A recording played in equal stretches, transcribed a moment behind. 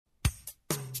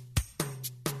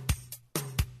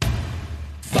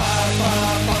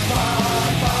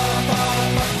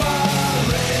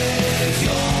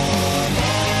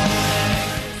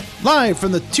Live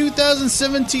from the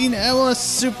 2017 MLS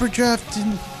Super Draft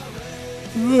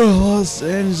in Los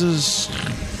Angeles.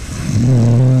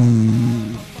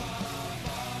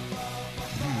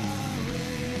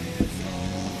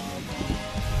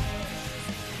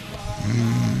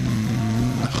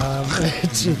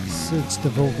 It's the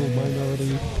Vocal Minority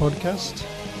Podcast.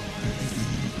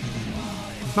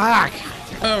 Back!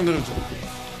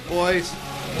 Boys.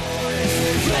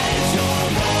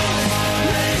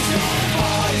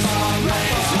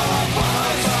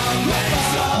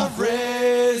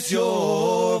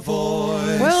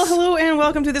 Well, hello and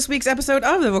welcome to this week's episode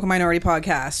of the Vocal Minority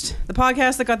Podcast. The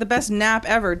podcast that got the best nap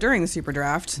ever during the Super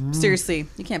Draft. Seriously,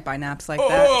 you can't buy naps like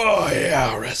that. Oh,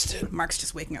 yeah, arrested. Mark's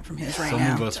just waking up from his right Some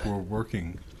now. of us were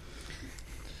working.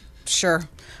 Sure.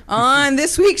 On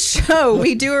this week's show,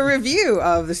 we do a review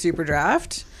of the Super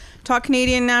Draft, talk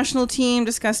Canadian national team,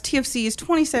 discuss TFC's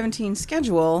 2017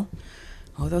 schedule,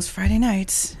 those Friday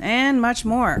nights, and much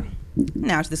more.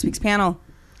 Now to this week's panel.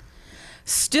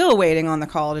 Still waiting on the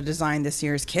call to design this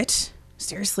year's kit.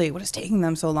 Seriously, what is taking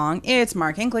them so long? It's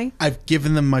Mark Hinckley. I've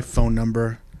given them my phone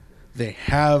number. They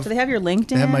have. Do they have your LinkedIn?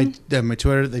 They have my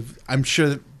Twitter. I'm sure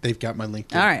that they've got my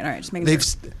LinkedIn. All right. Just making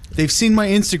sure. They've seen my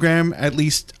Instagram. At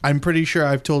least I'm pretty sure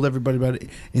I've told everybody about it.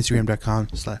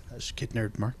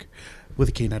 Instagram.com/KitNerdMark with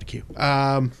a K, not a Q.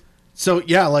 So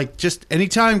yeah, like just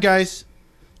anytime, guys.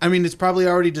 I mean, it's probably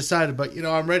already decided, but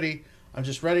I'm ready. I'm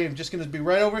just ready. I'm just gonna be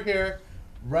right over here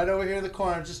in the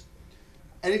corner. Just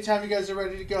anytime you guys are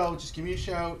ready to go, just give me a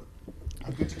shout.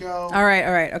 I'm good to go. All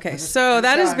right. Okay, so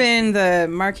that has been the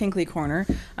Mark Hinckley corner.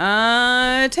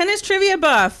 Tennis trivia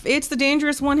buff. It's the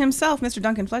dangerous one himself, Mr.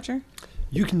 Duncan Fletcher.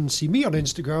 You can see me on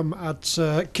Instagram at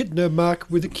KitNerdMark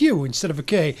with a Q instead of a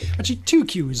K. Actually, two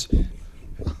Qs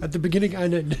at the beginning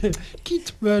and then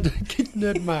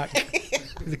KitNerdMark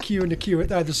with a Q and a Q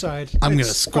at either side. I'm going to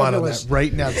squat fabulous. on that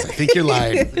right now because I think you're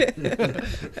lying.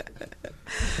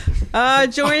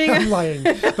 Joining I'm lying,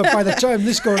 but by the time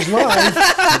this goes live,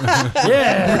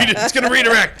 yeah, It's going to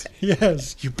redirect.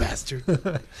 yes. You bastard.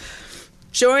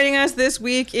 Joining us this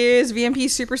week is VMP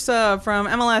Super Sub from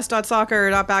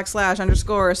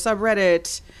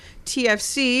MLS.soccer.backslash_subreddit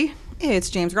TFC. It's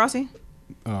James Grossi.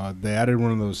 They added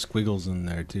one of those squiggles in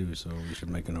there too, so we should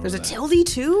make a note There's a of that. tilde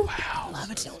too? Wow.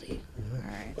 Love a tilde. All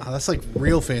right. Oh, that's like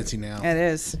real fancy now. It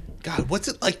is. God, what's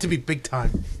it like to be big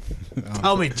time?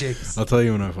 Tell me, James. I'll tell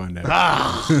you when I find out.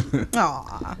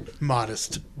 Aw.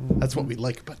 Modest. That's what we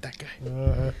like about that guy.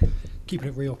 Keeping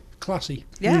it real, classy.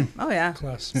 Yeah. Oh, yeah.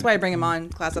 Class. That's why I bring him on.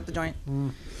 Class up the joint.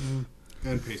 And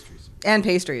pastries. And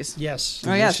pastries. Yes.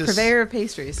 Oh, yes. Delicious. Purveyor of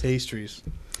pastries. Pastries.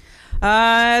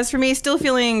 As for me, still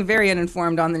feeling very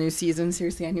uninformed on the new season.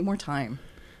 Seriously, I need more time.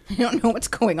 I don't know what's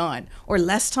going on. Or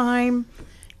less time.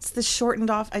 It's the shortened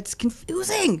off. It's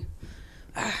confusing.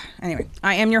 Anyway,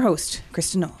 I am your host,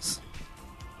 Kristen Knowles.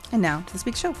 And now to this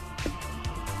week's show.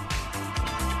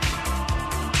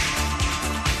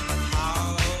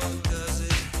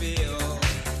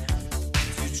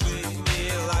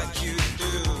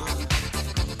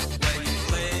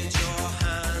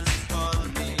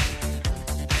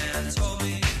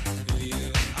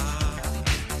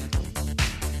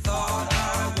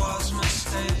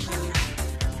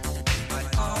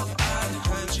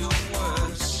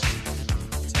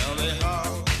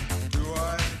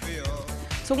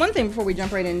 So one thing before we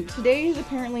jump right in, today is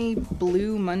apparently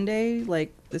Blue Monday.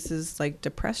 Like, this is like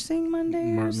Depressing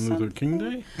Monday or Martin Luther something? King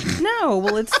Day? No,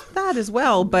 well, it's that as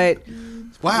well, but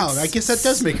Wow, I guess that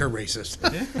does make her racist.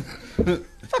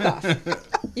 fuck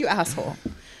off. You asshole.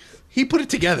 He put it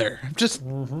together. Just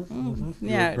You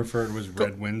Yeah. prefer it was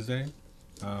Red Wednesday?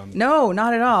 No,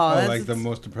 not at all. That's- Like the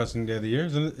most depressing day of the year?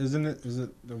 Isn't it? Is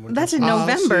it the winter? That's in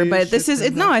November, see, but this shit is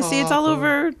in it. No, I the see it's all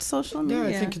hopper. over social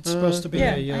media. Yeah, I think it's supposed to be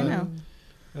yeah, a. I know.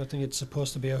 I think it's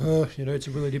supposed to be it's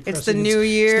a really depressing. It's the new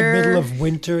year. It's the middle of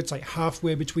winter. It's like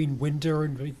halfway between winter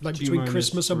and like between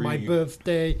Christmas and my T-3.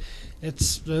 birthday.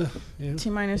 It's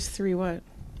T-3 what?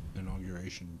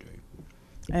 Inauguration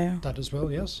Day. Oh, that as well.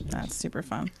 Yes, that's super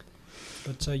fun.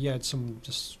 but it's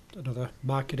just another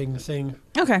marketing thing.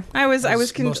 Okay, I was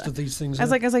most of these things. I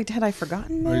was like, had I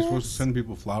forgotten Are you this? supposed to send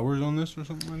people flowers on this or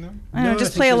something like that? I don't know, No,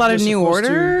 just I play a think lot you're of New supposed to-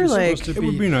 Order. you're Like, supposed to It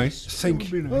would be nice. think,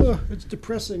 It would be nice. it's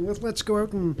depressing. Let's go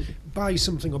out and buy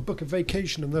something or book a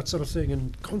vacation and that sort of thing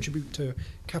and contribute to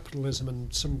capitalism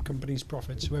and some company's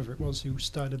profits, whoever it was who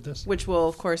started this. which will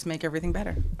of course make everything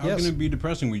better. How Yes. can it be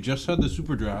depressing? We just had the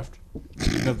super draft.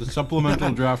 We have the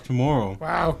supplemental draft tomorrow.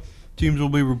 Wow. Teams will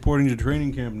be reporting to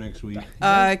training camp next week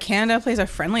Canada plays a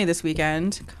friendly this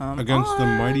weekend. Come against the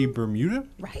on. mighty Bermuda.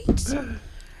 Right.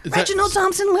 Is that- Reginald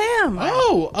Thompson Lamb.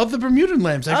 Oh, of the Bermudan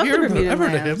Lambs. I've Of the heard Bermudan of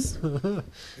Lambs. him.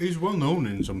 He's well known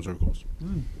in some circles.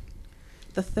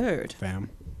 The third. Fam.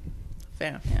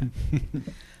 Fan,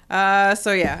 yeah.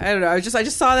 So yeah, I don't know. I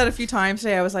just saw that a few times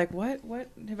today. I was like, what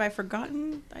have I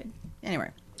forgotten?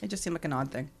 Anyway, it just seemed like an odd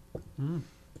thing.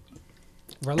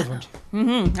 Relevant.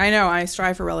 I know. I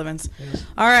strive for relevance. Yes.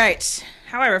 All right.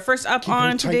 However, first up Keep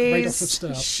on it tight right off the today's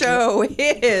start. show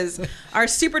is our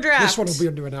super draft. This one will be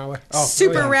under an hour.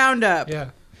 Super yeah. roundup. Yeah.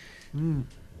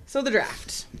 So the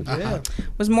draft Yeah.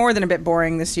 was more than a bit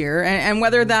boring this year, and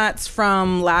whether that's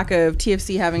from lack of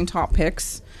TFC having top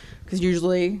picks, because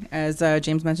usually, as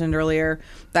James mentioned earlier,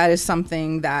 that is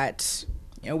something that,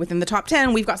 within the top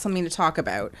 10, we've got something to talk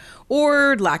about,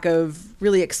 or lack of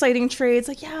really exciting trades.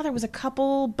 Like, yeah, there was a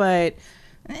couple, but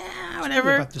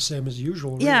whatever. About the same as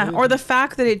usual. Really. Yeah, or the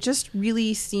fact that it just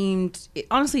really seemed,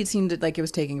 honestly, it seemed like it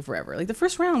was taking forever. Like the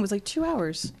first round was like 2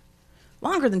 hours,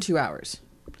 longer than 2 hours.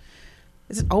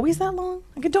 Is it always that long?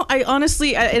 Like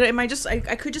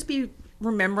I could just be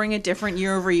remembering it different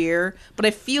year over year, but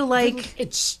I feel like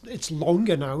It's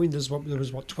longer now. I mean, there was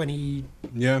 22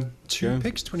 Yeah.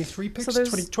 picks, 23 picks, So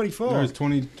there's- 24. There's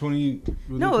 20.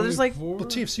 No, there's like- Well,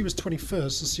 TFC was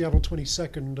 21st, the Seattle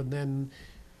 22nd, and then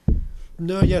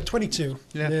 22.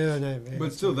 Yeah. No.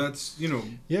 But still, that's,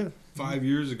 Yeah. 5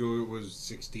 years ago it was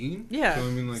 16. yeah. So, I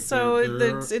mean, like, So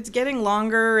there it's getting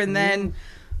longer, and then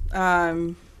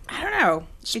I don't know.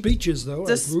 Speeches, though.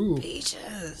 The ooh.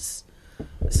 speeches.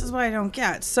 This is what I don't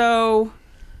get. So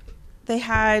they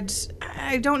had,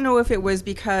 I don't know if it was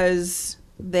because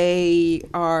they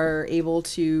are able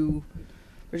to,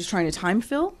 they're just trying to time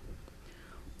fill,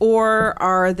 or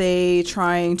are they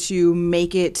trying to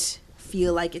make it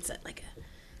feel like it's like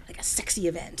a sexy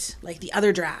event, like the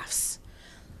other drafts.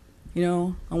 I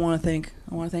want to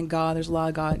thank God. There's a lot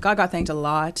of God. God got thanked a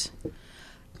lot.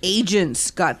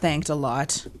 Agents got thanked a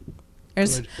lot.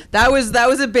 That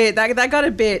was a bit that got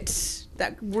a bit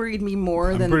that worried me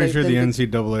more than I'm pretty sure the than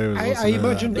NCAA was I listening to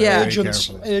imagine that.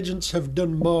 Yeah. agents have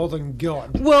done more than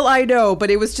God. Well, I know, but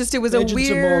it was a Agents are more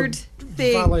weird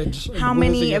valid thing. and How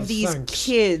many worthy of of these thanks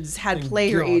kids had than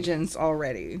player God. agents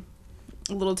already?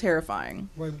 A little terrifying.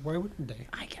 Why wouldn't they?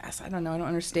 I guess I don't know. I don't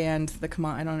understand I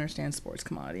don't understand sports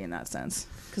commodity in that sense,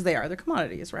 because they are the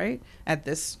commodities, right?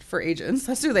 For agents,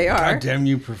 that's who they are. God damn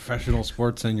you, professional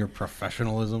sports and your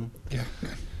professionalism. Yeah.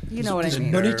 You know what I There's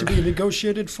mean, money to be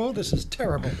negotiated for. This is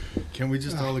terrible. Can we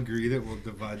just all agree that we'll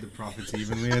divide the profits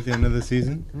evenly at the end of the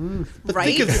season?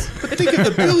 right? Think of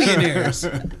the billionaires.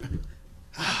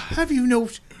 Have you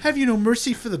no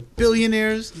mercy for the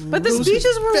billionaires? But the Those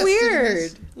speeches were invested in weird.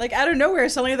 this? Like out of nowhere,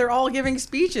 suddenly they're all giving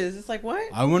speeches. It's like what?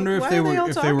 I wonder if Why they are were all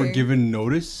if they were talking? given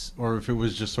notice, or if it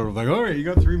was just sort of like, all right, you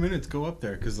got 3 minutes, go up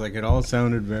there, because like it all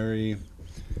sounded very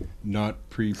not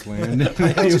pre-planned.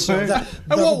 That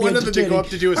I would want be one of them to go entertaining. up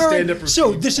to do a All right, stand-up So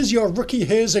routine. this is your rookie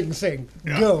hazing thing.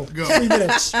 Yeah, Go. go. 3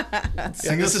 minutes. Yeah,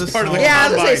 Sing this us is a part of the song. Yeah, I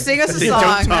was gonna combine say, sing us a that they don't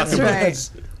song. talk That's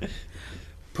about. right.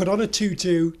 Put on a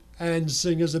tutu and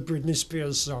sing us a Britney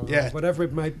Spears song. Yeah. Or whatever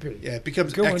it might be. Yeah, it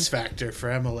becomes Go on. X Factor for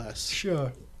MLS.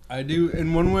 Sure. I do,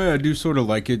 in one way, I do sort of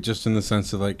like it, just in the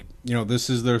sense of like, this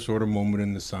is their sort of moment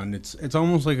in the sun. It's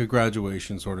almost like a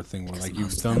graduation sort of thing, where like you've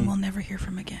Most of them we'll done. never hear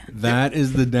from again. That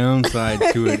is the downside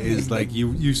to it, is like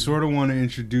you sort of want to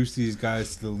introduce these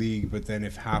guys to the league, but then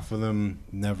if half of them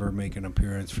never make an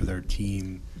appearance for their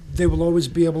team, They will always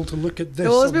be able to look at this.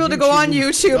 They'll always be able to go on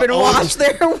YouTube and They'll watch always-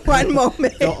 their one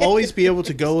moment. They'll always be able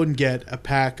to go and get a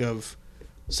pack of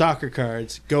soccer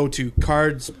cards, go to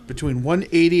cards between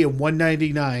 180 and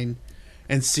 199,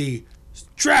 and see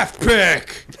draft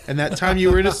pick. And that time you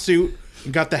were in a suit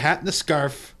and got the hat and the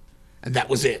scarf, and that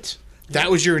was it. That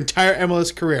was your entire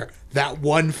MLS career. That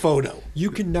one photo.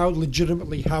 You can now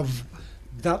legitimately have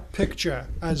that picture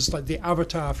as like the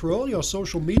avatar for all your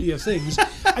social media things,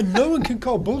 and no one can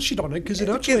call bullshit on it because it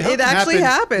actually It happened. actually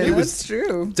happened. It was That's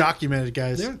true. documented,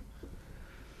 guys. Yeah.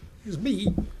 It was me,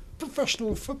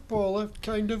 professional footballer,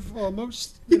 kind of,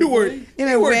 almost. You were In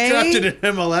a you weren't way. drafted in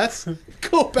MLS.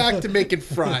 Go back to making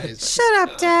fries. Shut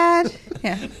up, Dad.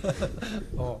 Yeah,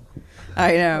 Oh,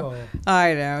 I know. oh.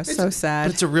 I know. So But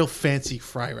sad. it's a real fancy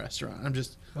fry restaurant. I'm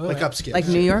just like yeah. upscale. Like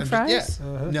New York I'm fries?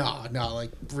 Yeah. No,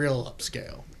 like real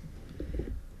upscale.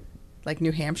 Like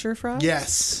New Hampshire fries.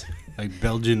 Yes. like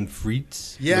Belgian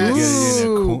frites. Yes. You get it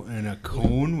Ooh. in a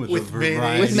cone with, With a variety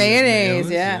mayonnaise. With mayonnaise,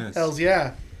 of yeah. Yes. Hells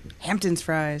yeah. Hampton's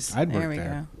fries. I'd there work we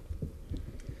there. go.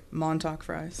 Montauk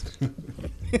fries.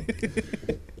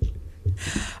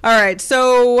 All right,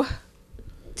 so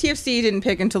TFC didn't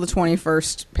pick until the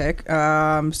 21st pick.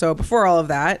 So before all of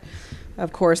that,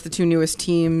 of course, the two newest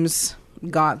teams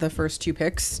got the first two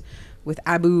picks with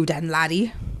Abu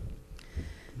Danladi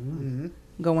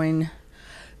going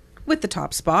with the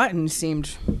top spot, and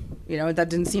seemed, that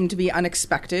didn't seem to be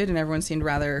unexpected, and everyone seemed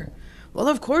rather, well,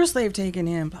 of course they've taken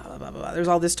him, blah, blah, blah, blah. There's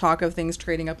all this talk of things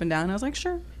trading up and down. I was like,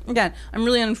 sure. Again, I'm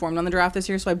really uninformed on the draft this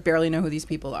year, so I barely know who these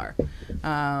people are.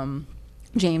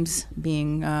 James,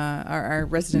 being our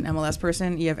resident MLS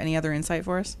person, you have any other insight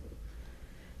for us?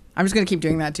 I'm just going to keep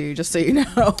doing that too, just so you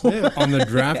know. Yeah. On the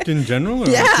draft in general, or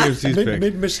Yeah. on TFC's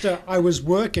pick? Mr. I was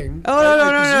working. Oh,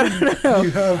 no.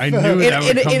 You have, I knew that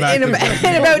would come back.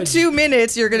 In about 2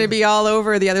 minutes, you're going to be all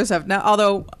over the other stuff. Now,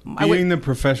 although Being the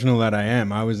professional that I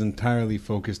am, I was entirely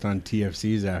focused on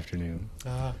TFC's afternoon.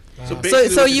 basically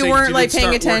So what you you're saying weren't, is you like,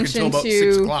 didn't paying start work until attention about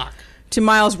 6 to- o'clock. to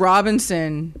Miles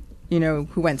Robinson, who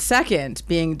went second,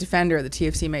 being defender the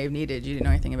TFC may have needed. You didn't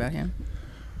know anything about him.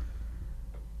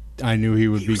 I knew he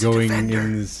would be going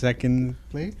in the second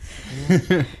place.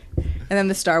 And then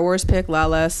the Star Wars pick,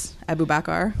 Lales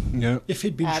Abubakar. Yep. if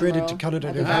he'd been Admiral traded to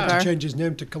Canada, he'd Abubakar. have to change his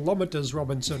name to Kilometers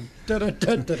Robinson.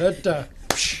 Da-da-da-da-da-da.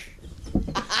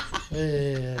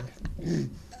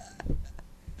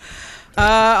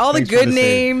 All the Thanks for good the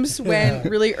save. names went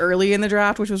really early in the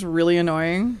draft, which was really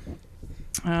annoying.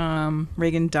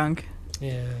 Reagan Dunk.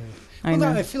 Yeah. I Well,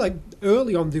 know. I feel like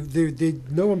early on,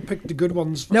 no one picked the good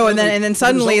ones. No, and early. then It was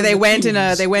suddenly all they the went in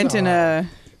teens. a.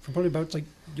 From probably about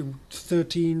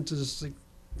 13 to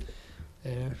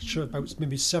about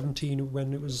maybe 17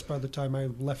 when it was by the time I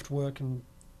left work and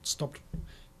stopped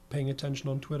paying attention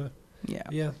on Twitter. Yeah,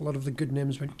 Yeah, a lot of the good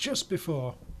names went just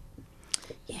before.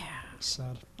 yeah,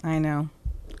 Sad. I know.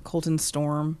 Colton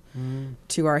Storm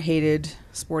to our hated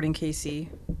Sporting KC.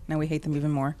 Now we hate them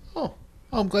even more. Oh,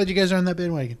 I'm glad you guys are on that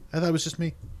bandwagon. I thought it was just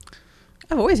me.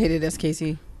 I've always hated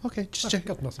SKC. Okay, just I've check.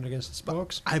 got nothing against the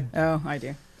Sparks. Oh, I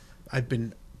do. I've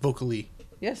been vocally.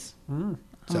 Yes.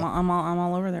 So- I'm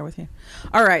all over there with you.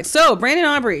 All right, so Brandon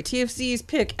Aubrey, TFC's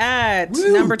pick at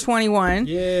Woo! number 21.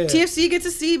 Yeah. TFC gets a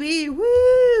CB.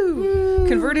 Woo!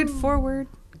 Converted forward.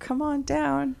 Come on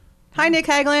down. Hi, Nick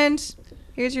Hagland.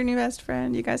 Here's your new best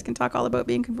friend. You guys can talk all about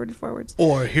being converted forwards.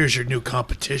 Or here's your new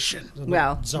competition.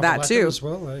 Well, Zabaleta that too. as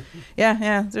well.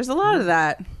 Yeah. There's a lot of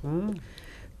that.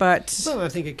 But Well, I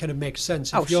think it kind of makes sense.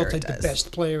 If Oh, you'll sure take it the does.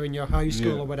 best player in your high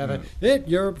school Yeah, or whatever, hey,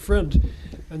 you're up front.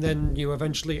 And then you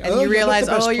eventually... and oh, you you're not realize,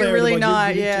 the best oh, you're player really anymore. not.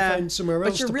 You need Yeah. to find somewhere But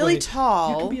else you're to really play. You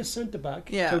tall. can be a centre-back.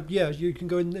 Yeah. So, yeah, you can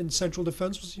go in central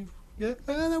defence. Yeah,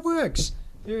 that works.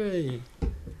 Yay.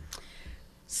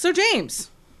 So, James,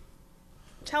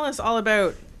 tell us all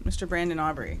about Mr. Brandon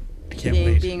Aubrey I can't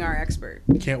wait. being our expert.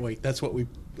 Can't wait. That's what we.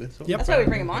 That's what Yep. That's why we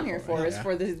bring him on here for. Is Yeah.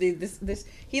 for this.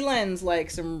 He lends like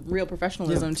some real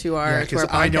professionalism to our Yeah, to our because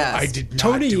podcast. I know I did not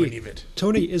Tony, do any of it.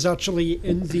 Tony is actually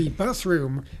in the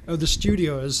bathroom of the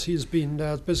studios. He's been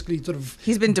basically sort of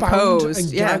He's been bound deposed,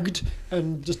 and yeah. gagged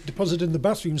and just deposited in the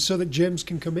bathroom so that James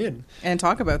can come in. and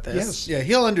talk about this. Yes. Yeah,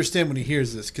 he'll understand when he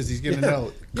hears this because he's going to Yeah.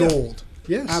 know Yeah. gold.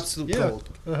 Yes. Absolute Yeah. gold.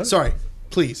 Uh-huh. Sorry,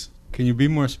 please. Can you be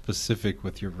more specific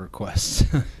with your requests?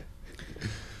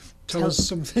 Tell us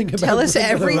something about tell us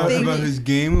everything. About his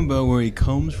game, about where he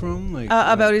comes from, like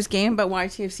About his game, about why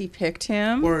TFC picked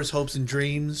him. Or his hopes and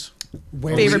dreams.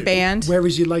 Where Favorite is he- band? Where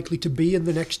is he likely to be in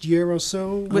the next year or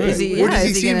so? What is he- Where Yeah, does he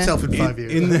is he see gonna- himself in 5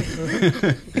 years? in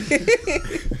the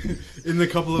in the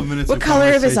couple of minutes. What of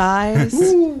color of his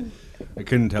conversation- eyes? I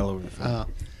couldn't tell over the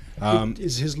phone.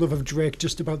 Is his love of Drake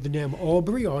just about the name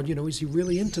Aubrey, or is he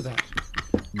really into that?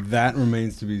 That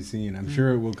remains to be seen. I'm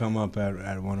sure it will come up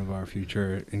at one of our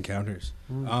future encounters.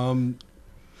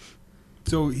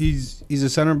 So he's a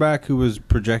center back who was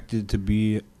projected to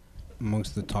be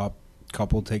amongst the top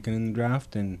couple taken in the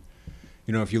draft, and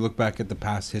if you look back at the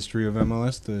past history of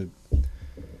MLS,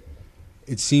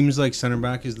 it seems like center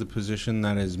back is the position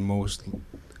that is most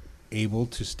able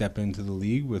to step into the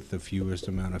league with the fewest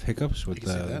amount of hiccups. I can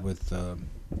see that.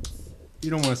 You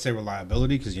don't want to say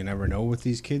reliability because you never know with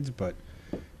these kids, but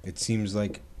it seems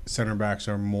like center backs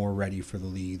are more ready for the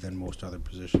league than most other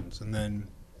positions. And then,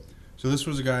 so this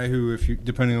was a guy who,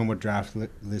 depending on what draft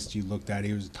list you looked at,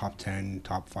 he was a top 10,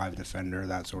 top 5 defender,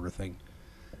 that sort of thing.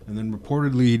 And then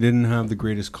reportedly he didn't have the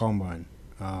greatest combine,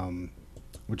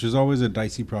 which is always a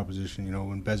dicey proposition.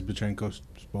 When Bezbachenko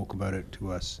spoke about it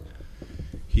to us,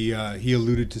 he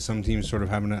alluded to some teams sort of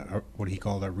having what he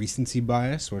called a recency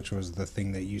bias, which was the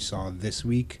thing that you saw this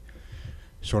week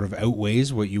sort of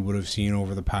outweighs what you would have seen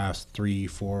over the past 3,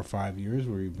 4, or 5 years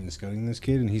where you've been scouting this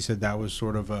kid. And he said that was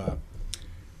sort of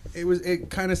it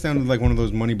kind of sounded like one of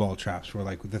those Moneyball traps where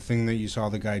like the thing that you saw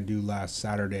the guy do last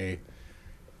Saturday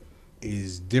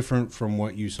is different from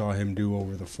what you saw him do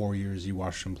over the 4 years you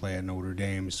watched him play at Notre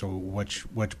Dame. So which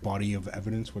body of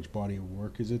evidence, which body of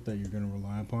work is it that you're going to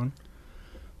rely upon?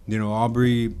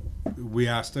 Aubrey, we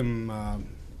asked him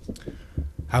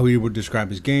how he would describe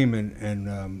his game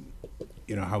and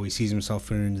you know, how he sees himself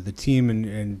fitting into the team,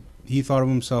 and he thought of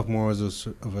himself more as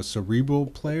a cerebral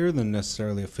player than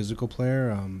necessarily a physical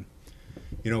player.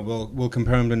 You know, we'll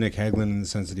compare him to Nick Hagelin in the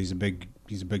sense that he's a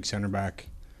big center back,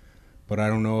 but I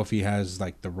don't know if he has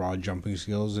like the raw jumping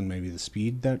skills and maybe the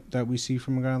speed that we see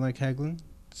from a guy like Hagelin.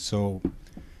 So,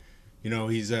 you know,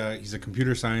 he's a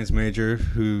computer science major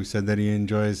who said that he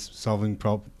enjoys solving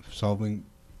puzzles.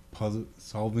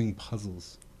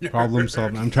 Problem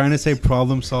solving. I'm trying to say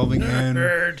problem solving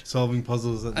and solving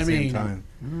puzzles at the same time.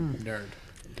 Nerd.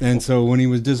 And so when he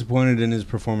was disappointed in his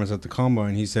performance at the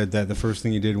Combine, he said that the first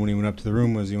thing he did when he went up to the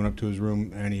room was he went up to his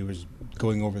room and he was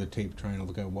going over the tape trying to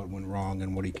look at what went wrong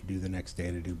and what he could do the next day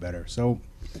to do better. So,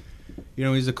 you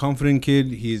know, he's a confident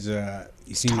kid. He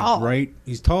seems bright.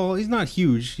 He's tall. He's not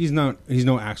huge. He's no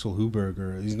Axel Huberg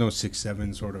or he's no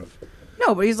 6'7" sort of.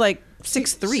 No, but he's like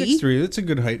 6'3". 6'3". That's a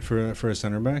good height for a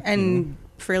center back. And you know?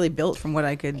 fairly built from what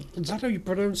I could. Is that how you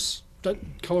pronounce that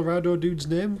Colorado dude's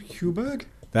name? Huberg?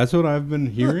 That's what I've been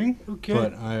hearing. Okay.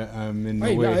 But I'm in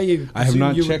no way. I have presume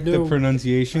not you checked would the know-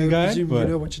 pronunciation I guide. presume But you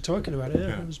know what you're talking about.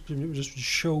 Yeah. It was just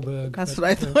Schoberg. That's but, what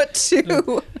I thought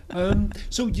too.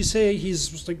 So you say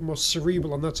he's like more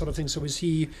cerebral and that sort of thing. So is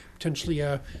he potentially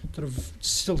a sort of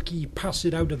silky, pass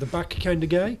it out of the back kind of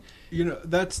guy? you know,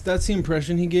 that's the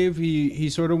impression he gave. He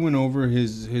sort of went over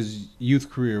his youth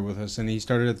career with us, and he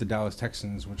started at the Dallas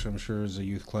Texans, which I'm sure is a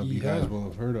youth club you guys will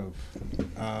have heard of.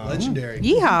 Legendary.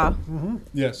 Yeehaw.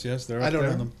 Yes, they're. I up don't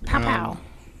there. know them. Pow pow.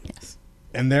 Yes.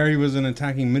 And there he was an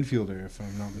attacking midfielder, if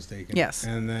I'm not mistaken. Yes.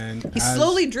 And then He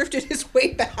slowly drifted his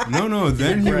way back. No.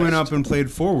 Then he went up and played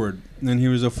forward. And then he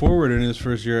was a forward in his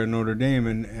first year at Notre Dame,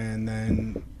 and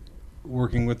then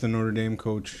working with the Notre Dame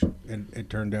coach, it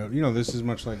turned out, you know, this is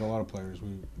much like a lot of players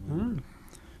we were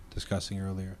discussing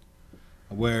earlier,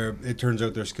 where it turns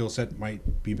out their skill set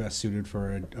might be best suited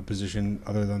for a position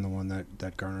other than the one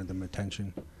that garnered them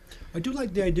attention. I do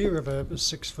like the idea of a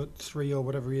 6'3" or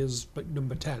whatever he is, but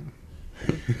number 10.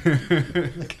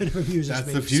 That kind of amuses That's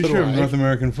me. the future of North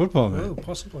American football, man. Oh,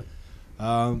 possibly.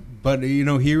 But, you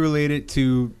know, he related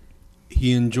to,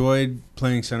 he enjoyed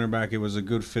playing center back. It was a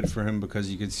good fit for him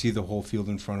because you could see the whole field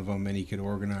in front of him and he could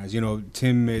organize. You know,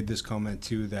 Tim made this comment,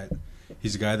 too, that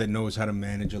he's a guy that knows how to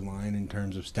manage a line in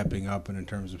terms of stepping up and in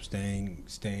terms of staying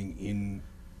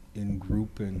in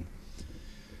group. And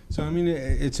so, I mean,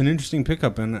 it's an interesting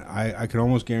pickup, and I could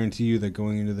almost guarantee you that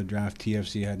going into the draft,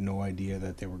 TFC had no idea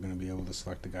that they were going to be able to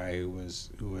select a guy who was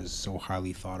so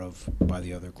highly thought of by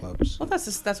the other clubs. Well,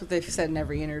 that's what they've said in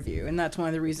every interview, and that's one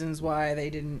of the reasons why they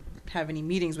didn't have any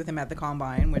meetings with him at the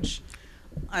Combine, which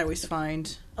I always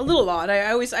find a little odd.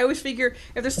 I always figure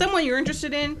if there's someone you're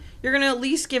interested in, you're gonna at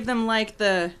least give them like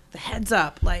the heads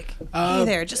up, like hey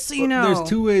there, just so you know. There's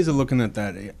two ways of looking at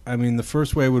that. I mean, the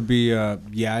first way would be,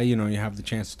 you know, you have the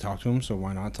chance to talk to him, so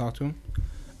why not talk to him?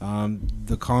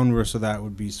 The converse of that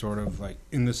would be sort of like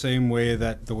in the same way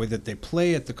that the way that they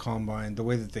play at the Combine, the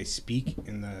way that they speak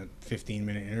in the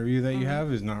 15-minute interview that you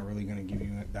have is not really going to give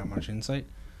you that much insight.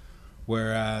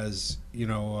 Whereas, you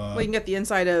know, well, you can get the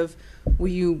insight of will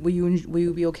you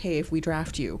be okay if we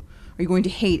draft you? Are you going to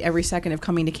hate every second of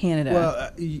coming to Canada?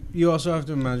 Well, you also have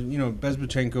to imagine, you know,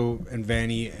 Bezbachenko and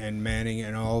Vanny and Manning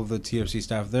and all of the TFC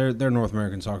staff. They're North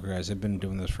American soccer guys. They've been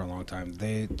doing this for a long time.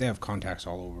 They have contacts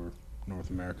all over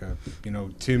North America. You know,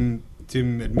 Tim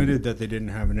admitted that they didn't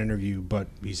have an interview, but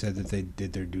he said that they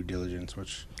did their due diligence,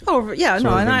 which and I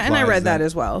implies read that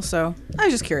as well. So I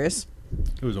was just curious.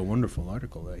 it was a wonderful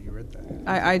article that you read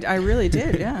that. I really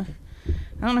did, yeah.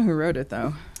 I don't know who wrote it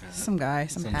though. Some guy,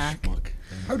 some hack. schmuck.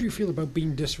 How do you feel about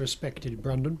being disrespected,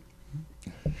 Brandon?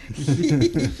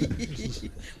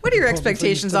 What are your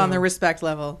expectations on the respect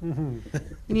level? Mm-hmm.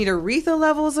 You need Aretha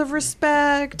levels of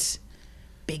respect,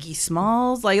 Biggie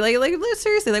Smalls, like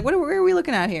seriously, like where are we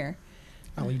looking at here?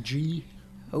 Ali G.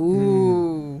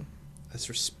 Ooh, That's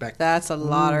respect. that's a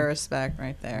lot of respect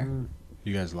right there.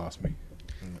 You guys lost me.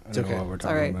 I It's don't know okay. what we're It's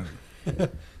talking all right.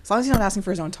 about. As long as he's not asking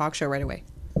for his own talk show right away.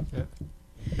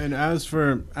 And as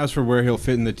for where he'll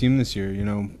fit in the team this year, you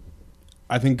know,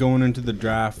 I think going into the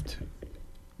draft,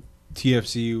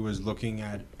 TFC was looking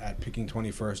at picking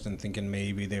 21st and thinking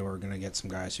maybe they were going to get some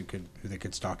guys who they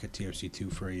could stock at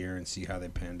TFC2 for a year and see how they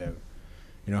panned out.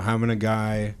 You know, having a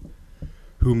guy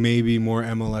who may be more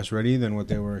MLS ready than what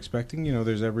they were expecting, you know,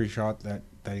 there's every shot that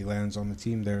he lands on the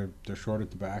team. They're short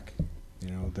at the back. You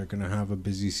know, they're going to have a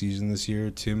busy season this year.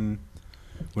 Tim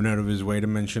went out of his way to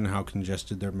mention how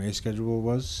congested their May schedule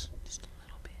was. Just a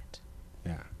little bit.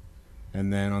 Yeah.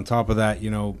 And then on top of that, you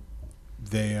know,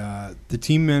 the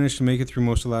team managed to make it through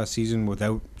most of last season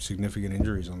without significant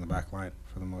injuries on the back line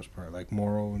for the most part. Like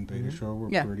Morrow and Beta Shaw were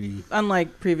pretty.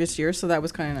 Unlike previous years, so that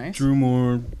was kind of nice. Drew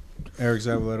Moore, Eric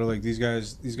Zavaleta, like these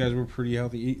guys were pretty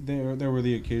healthy. There were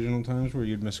the occasional times where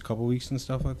you'd miss a couple weeks and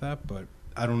stuff like that, but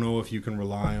I don't know if you can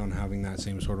rely on having that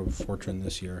same sort of fortune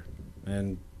this year.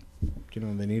 And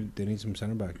they need some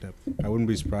center back depth. I wouldn't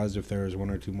be surprised if there was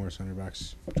one or two more center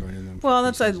backs joining them. Well,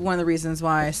 that's one of the reasons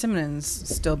why Simonen's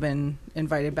still been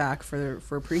invited back for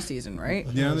preseason, right?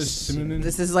 Yeah, this Simonen.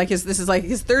 This is like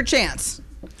his third chance.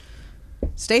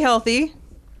 Stay healthy.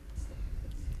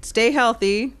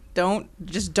 Don't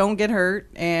get hurt,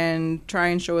 and try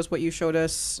and show us what you showed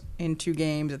us in 2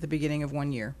 games at the beginning of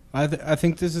 1 year. I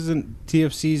think this isn't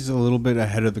TFC's a little bit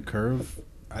ahead of the curve.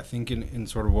 I think in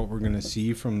sort of what we're going to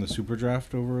see from the Super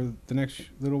Draft over the next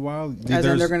little while. As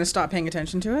in they're going to stop paying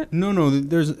attention to it? No.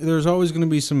 There's always going to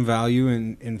be some value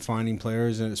in finding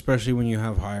players, and especially when you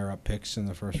have higher up picks in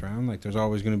the first round. Like there's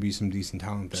always going to be some decent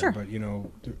talent there. Sure. But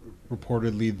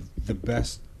reportedly the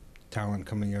best talent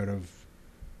coming out of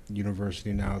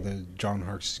university now, the John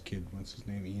Harkes kid. What's his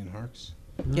name? Ian Harkes.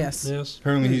 Yes.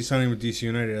 Apparently he's signing with DC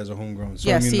United as a homegrown. So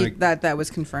yeah. That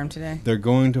was confirmed today. They're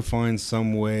going to find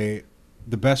some way.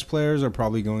 The best players are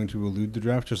probably going to elude the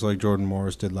draft, just like Jordan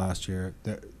Morris did last year.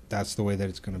 That's the way that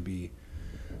it's going to be.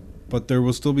 But there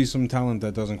will still be some talent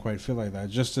that doesn't quite feel like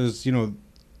that. Just as,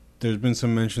 there's been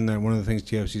some mention that one of the things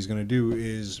TFC is going to do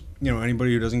is,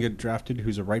 anybody who doesn't get drafted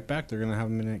who's a right back, they're going to have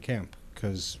them in at camp.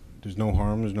 Because there's no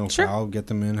harm, there's no foul. Get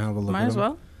them in, have a look at them. Might as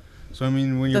well. So,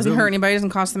 when you're doesn't hurt anybody, doesn't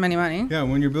cost them any money. Yeah,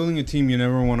 when you're building a team, you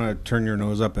never want to turn your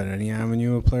nose up at any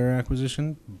avenue of player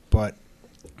acquisition. But...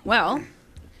 Well...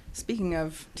 Speaking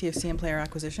of TFC and player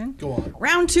acquisition, go on.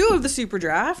 Round 2 of the Super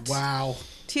Draft. Wow.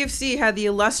 TFC had the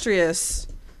illustrious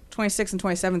 26th and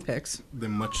 27th picks. The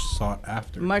much sought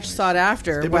after. They must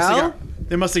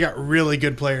have got really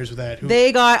good players with that.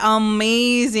 They got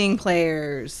amazing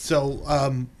players.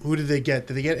 So, who did they get?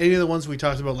 Did they get any of the ones we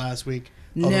talked about last week?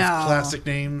 No. All those classic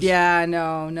names? Yeah,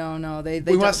 no. Did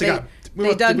we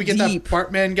get deep. that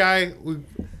Bartman guy?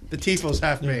 The Tifo's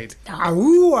half made.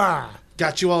 Ahua!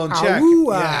 Got you all in check.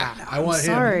 Yeah, I want him.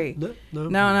 Sorry.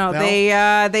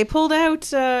 No. They pulled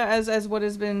out as what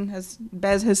has been, as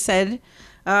Bez has said,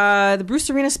 the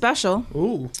Bruce Arena special.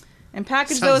 Ooh. And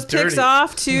packaged Sounds those picks dirty.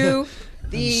 off to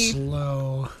the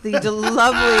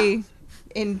lovely,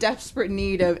 in desperate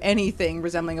need of anything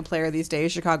resembling a player these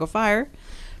days, Chicago Fire,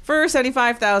 for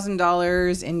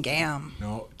 $75,000 in GAM.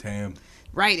 No, TAM.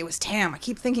 Right, it was TAM. I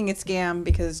keep thinking it's GAM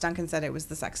because Duncan said it was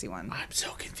the sexy one. I'm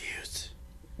so confused.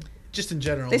 Just in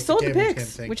general. They sold the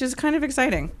picks, which is kind of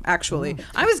exciting, actually.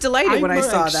 I was delighted when I saw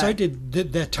that. I'm excited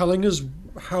that they're telling us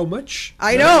how much.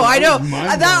 I know.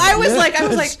 I was like,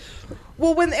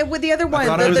 well, with the other one,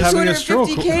 the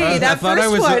 250K, that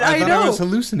first one, I know. I was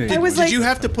hallucinating. Did you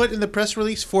have to put in the press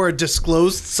release for a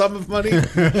disclosed sum of money?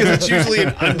 Because it's usually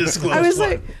an undisclosed one. I was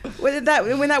like, when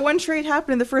that one trade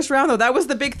happened in the first round, though, that was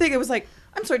the big thing. It was like,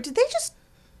 I'm sorry, did they just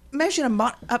mention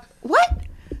what?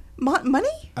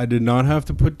 Money? I did not have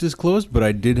to put disclosed, but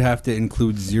I did have to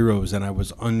include zeros, and I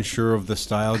was unsure of the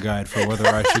style guide for whether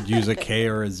I should use a K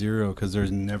or a zero, because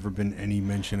there's never been any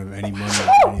mention of any money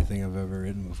or anything I've ever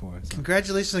written before. So.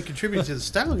 Congratulations on contributing to the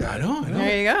style guide. I know.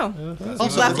 There you go.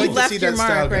 Also, I'd like to see that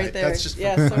style guide. Right there. That's just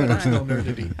personal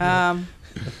nerdity.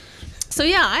 So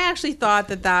yeah, I actually thought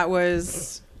that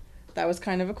was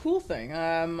kind of a cool thing.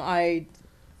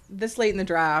 This late in the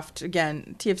draft,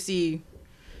 again, TFC.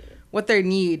 What they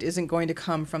need isn't going to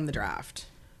come from the draft,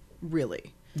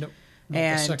 really. Nope.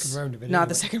 Not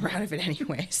the second round of it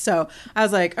anyway. So I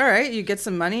was like, all right, you get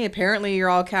some money. Apparently you're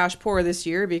all cash poor this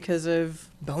year because of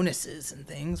bonuses and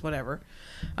things, whatever.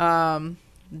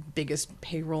 Biggest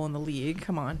payroll in the league.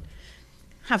 Come on.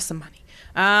 Have some money.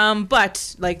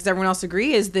 But, does everyone else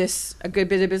agree? Is this a good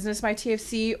bit of business by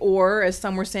TFC? Or, as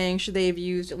some were saying, should they have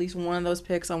used at least one of those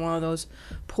picks on one of those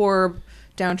poor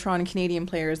downtrodden Canadian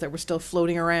players that were still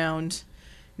floating around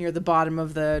near the bottom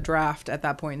of the draft at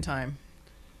that point in time?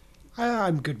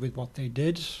 I'm good with what they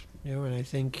did, and I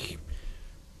think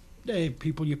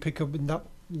people you pick up in that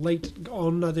late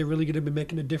on, are they really going to be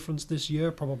making a difference this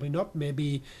year? Probably not.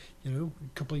 Maybe, a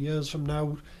couple of years from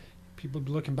now, people will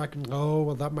be looking back and go, oh,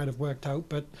 well, that might have worked out.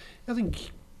 But I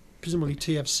think presumably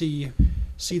TFC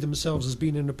see themselves as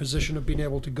being in a position of being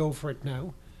able to go for it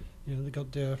now. They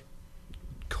got their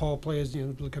core players,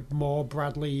 look at Moore,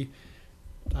 Bradley,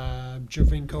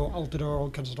 Javinko, Altidore, all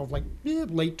kinds of stuff, late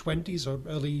 20s or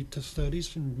early to 30s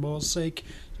for Moore's sake.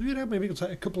 So, maybe it'll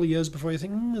take a couple of years before you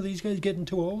think, are these guys getting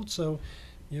too old? So,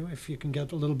 if you can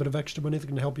get a little bit of extra money that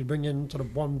can help you bring in sort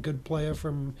of one good player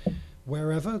from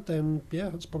wherever, then yeah,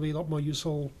 it's probably a lot more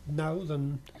useful now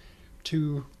than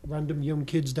 2 random young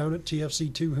kids down at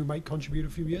TFC2 who might contribute a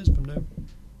few years from now.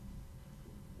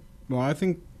 Well, I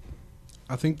think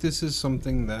this is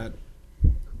something that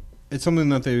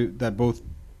that both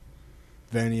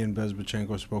Vanny and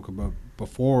Bezbachenko spoke about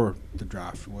before the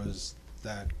draft, was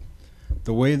that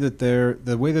the way that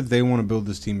they want to build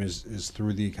this team is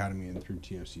through the academy and through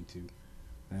TFC2,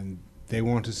 and they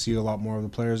want to see a lot more of the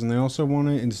players, and they also want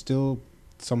to instill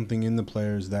something in the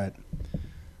players that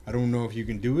I don't know if you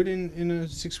can do it in a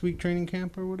 6-week training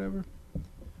camp or whatever.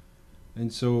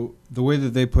 And so the way that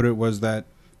they put it was that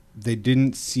they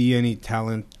didn't see any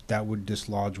talent that would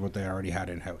dislodge what they already had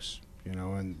in house,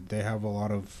 and they have a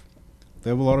lot of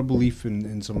belief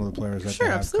in some of the players that Sure,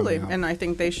 they have absolutely, coming up. and I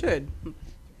think they should.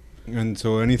 And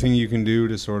so anything you can do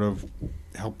to sort of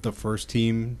help the first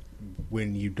team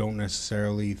when you don't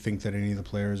necessarily think that any of the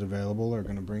players available are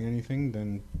going to bring anything,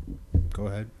 then go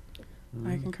ahead.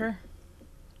 I concur.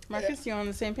 Marcus, you on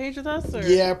the same page with us? Or?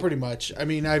 Yeah, pretty much. I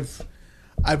mean, I've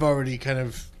already kind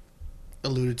of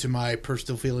alluded to my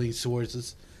personal feelings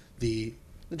towards the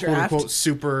quote draft. unquote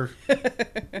super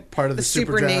part of the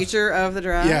super super draft. nature of the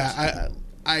draft.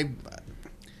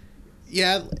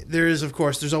 Yeah, there is, of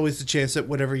course, there's always the chance that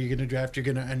whatever you're going to draft, you're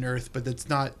going to unearth, but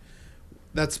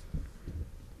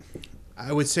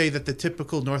I would say that the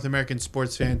typical North American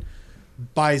sports fan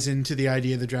buys into the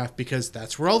idea of the draft because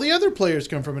that's where all the other players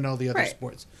come from in all the other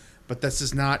sports. But this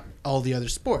is not all the other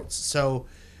sports. So,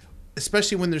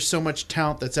 especially when there's so much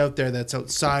talent that's out there that's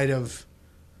outside of,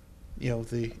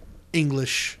 the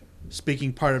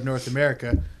English-speaking part of North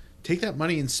America, take that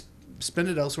money and spend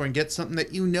it elsewhere and get something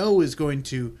that is going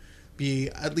to be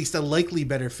at least a likely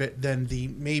better fit than the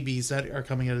maybes that are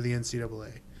coming out of the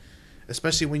NCAA.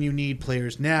 Especially when you need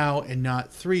players now and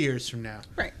not 3 years from now.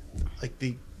 Right.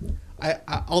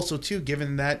 I also, too,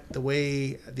 given that the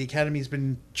way the Academy's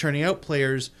been churning out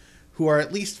players who are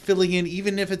at least filling in,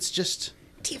 even if it's just...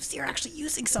 TFC are actually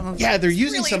using some of them. Yeah, they're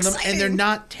using really some of them, exciting. and they're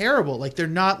not terrible. They're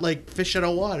not like fish out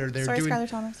of water. They're Sorry, doing... Skylar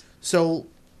Thomas. So,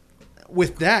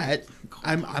 with that,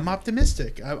 I'm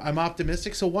optimistic. I'm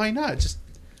optimistic, so why not? Just,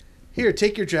 here,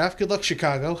 take your draft. Good luck,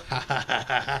 Chicago.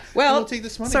 Well, we'll take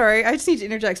this money. Sorry, I just need to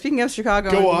interject. Speaking of Chicago,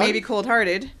 Go and on. maybe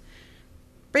cold-hearted.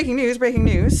 Breaking news.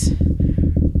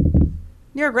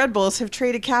 New York Red Bulls have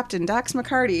traded captain Dax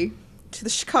McCarty to the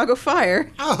Chicago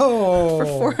Fire for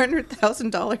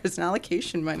 $400,000 in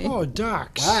allocation money. Oh,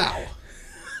 Dax. Wow.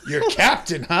 You're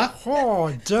captain, huh?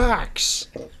 Oh, Dax.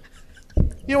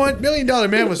 You know what? $1 Million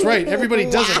Man was right. Everybody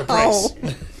does have a price.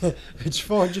 It's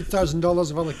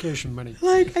 $400,000 of allocation money.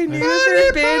 Like, I knew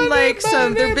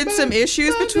there've been some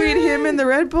issues between him and the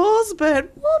Red Bulls,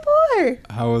 but oh boy.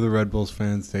 How are the Red Bulls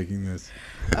fans taking this?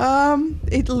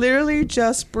 It literally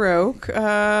just broke.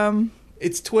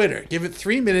 It's Twitter. Give it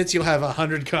 3 minutes, you'll have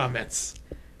 100 comments.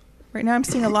 Right now I'm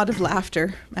seeing a lot of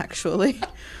laughter, actually.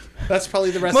 That's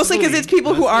probably the rest Mostly of the because it's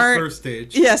people who aren't... first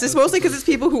stage. Yes, it's mostly because it's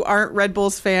people who aren't Red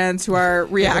Bulls fans who are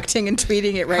reacting and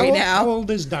tweeting it right How now. old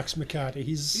is Dax McCarty?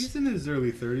 He's in his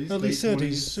early 30s. Early late 30s. 20s,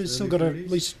 He's still early got 30s.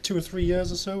 at least 2 or 3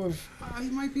 years or so of... He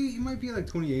might be like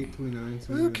 28, 29.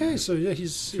 something like Okay, that. so yeah,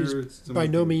 he's Sure, it's by somebody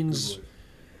no to means... Google it.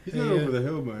 He's not Yeah. over the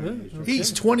hill by any Yeah, stretch.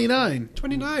 He's 29.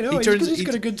 29. Oh, he's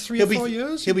got a good 3 or 4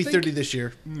 years. He'll be you think? 30 this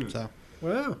year. So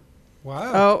Wow.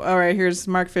 Wow. Oh, all right, here's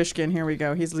Mark Fishkin. Here we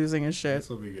go. He's losing his shit. This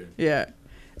will be good. Yeah.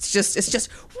 It's just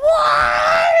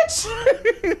what?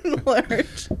 Lord.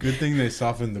 Good thing they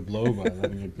softened the blow by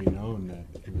letting it be known that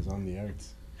he was on the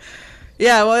outs.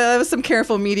 Yeah, well, that was some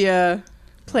careful media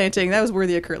planting. That was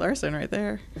worthy of Kurt Larson right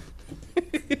there.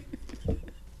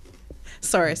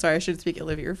 Sorry, I should speak ill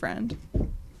of your friend.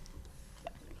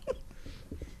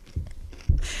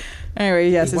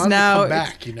 Anyway, yes, he it's wanted now to come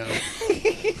back,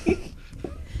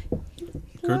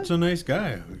 Kurt's a nice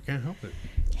guy. We can't help it.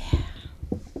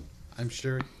 I'm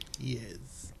sure he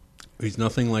is. He's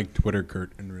nothing like Twitter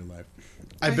Kurt in real life.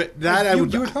 I bet that I you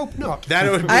would. would hope not. That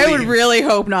I would. I would believe. really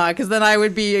hope not, because then I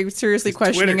would be seriously It's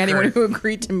questioning Twitter anyone Kurt. who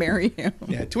agreed to marry him.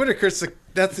 Yeah, Twitter Kurt's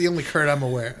that's the only Kurt I'm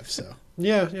aware of. So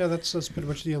Yeah, that's pretty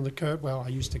much the only Kurt. Well, I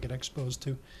used to get exposed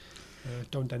to.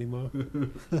 Don't anymore.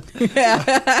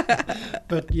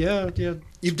 But yeah.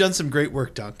 you've done some great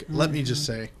work, Dunk. Let me just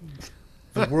say,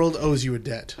 the world owes you a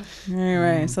debt.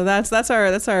 Anyway, so that's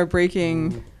our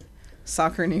breaking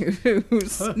soccer news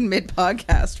mid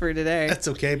podcast for today. That's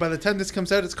okay. By the time this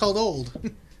comes out, it's called old.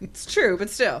 It's true,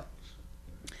 but still.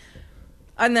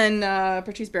 And then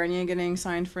Patrice Bernier getting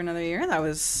signed for another year. That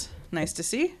was nice to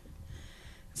see.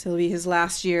 This will be his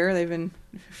last year. They've been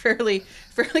fairly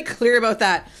clear about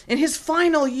that. In his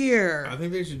final year. I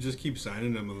think they should just keep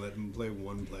signing him and let him play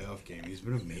one playoff game. He's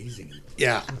been amazing.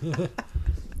 Yeah. I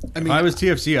If mean, I was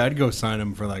TFC, I'd go sign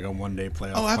him for like a one-day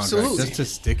playoff contract absolutely. just to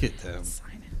stick it to him.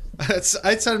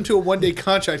 I'd sign him to a one-day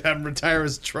contract, have him retire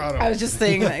as Toronto. I was just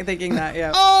thinking that,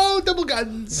 yeah. Oh, double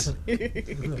guns. Give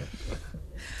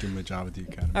him a job at the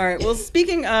academy. All right. Well,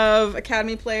 speaking of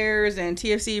academy players and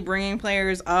TFC bringing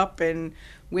players up and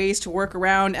ways to work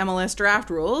around MLS draft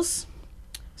rules,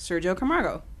 Sergio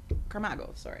Camargo,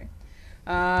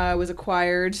 was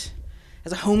acquired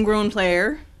as a homegrown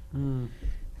player,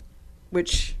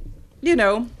 which, you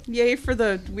know, yay for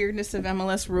the weirdness of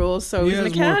MLS rules. So He he's an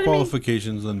has more academy.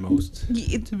 qualifications than most,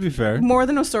 to be fair. More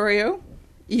than Osorio,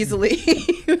 easily.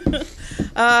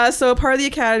 So part of the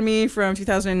academy from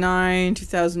 2009,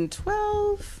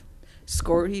 2012.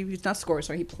 He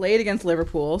played against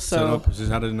Liverpool. So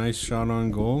Just had a nice shot on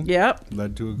goal. yep.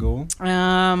 Led to a goal.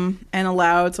 And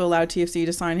allowed TFC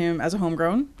to sign him as a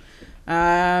homegrown.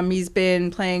 He's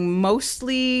been playing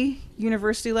mostly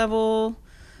university level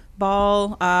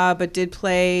ball, but did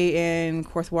play in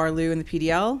Corthwaterloo in the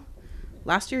PDL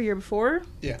last year before.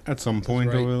 Yeah. At some point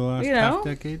That's right. over the last You know? half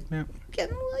decade. Yeah.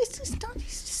 He's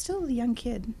just still a young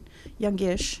kid,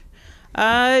 youngish.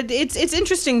 It's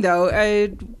interesting though.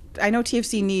 I know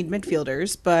TFC need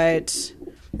midfielders, but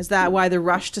is that why the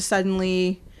rush to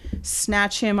suddenly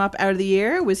snatch him up out of the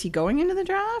air? Was he going into the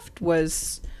draft?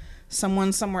 Was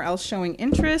someone somewhere else showing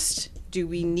interest? Do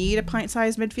we need a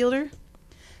pint-sized midfielder?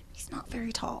 He's not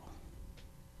very tall.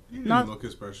 He didn't Not- look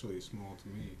especially small to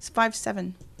me. He's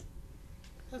 5'7".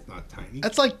 That's not tiny.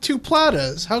 That's like 2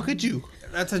 Platas. How could you?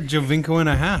 That's a Jovinko and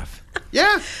a half.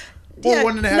 Yeah. Or Yeah,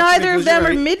 1.5 neither of Nicholas, them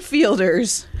you're are right.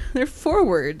 midfielders. They're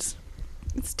forwards.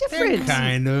 It's different.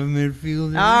 Kind of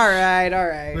midfielder. All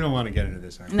right. We don't want to get into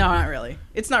this. No, not really.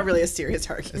 It's not really a serious It's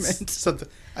argument. something.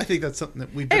 I think that's something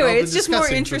that we've been Anyway, all it's just more discussing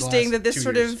for the interesting last that this 2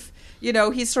 sort years. of, you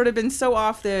know, he's sort of been so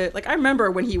off the, like, I remember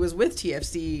when he was with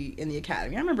TFC in the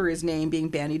academy. I remember his name being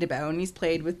bandied about, and he's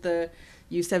played with the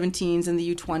U17s and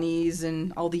the U20s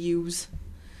and all the U's.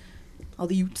 All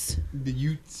the Utes. The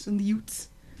Utes. And the Utes.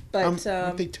 But,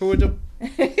 aren't they two of them?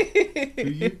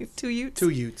 Two Utes. 2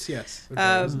 Utes, yes.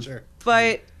 I wasn't sure.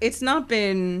 But it's not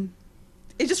been,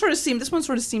 it just sort of seemed, this one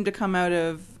sort of seemed to come out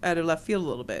of left field a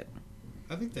little bit.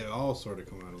 I think they all sort of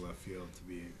come out of left field,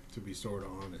 to be sort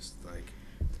of honest. Like,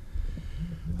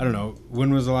 I don't know.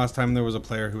 When was the last time there was a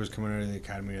player who was coming out of the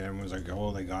academy and everyone was like,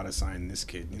 "Oh, they gotta sign this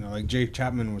kid"? You know, like Jake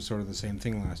Chapman was sort of the same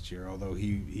thing last year. Although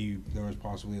he there was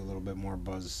possibly a little bit more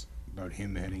buzz about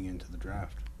him heading into the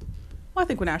draft. Well, I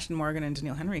think when Ashton Morgan and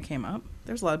Daniil Henry came up,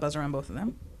 there was a lot of buzz around both of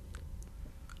them.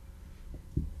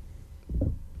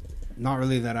 Not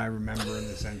really that I remember in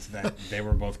the sense that they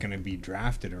were both going to be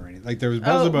drafted or anything. Like there was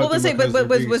buzz about well, let's say, them because but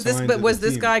they're being was this signed to the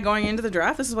this team. guy going into the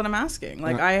draft? This is what I'm asking.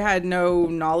 Like, No. I had no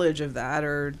knowledge of that,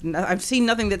 or I've seen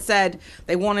nothing that said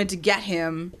they wanted to get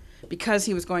him because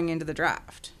he was going into the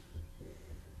draft.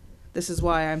 This is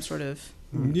why I'm sort of.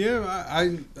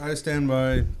 Yeah, I stand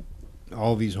by.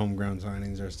 All these homegrown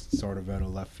signings are sort of out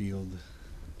of left field.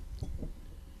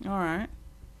 All right.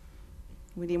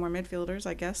 We need more midfielders,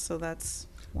 I guess. So that's.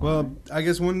 why. Well, I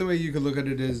guess one way you could look at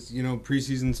it is, you know,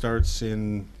 preseason starts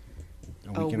in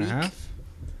a week and a half.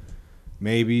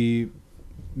 Maybe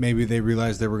they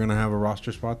realized they were going to have a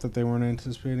roster spot that they weren't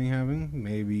anticipating having.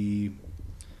 Maybe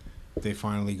they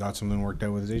finally got something worked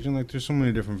out with his agent. Like, there's so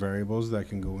many different variables that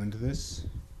can go into this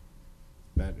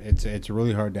that it's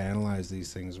really hard to analyze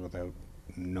these things without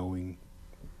knowing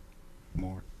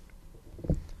more.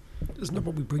 Isn't that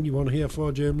what we bring you on here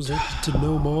for, James? To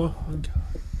know more?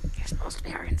 You're supposed to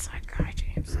be our inside guy,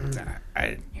 James.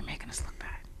 You're making us look bad.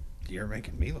 You're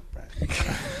making me look bad.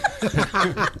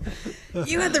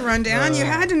 You had the rundown. You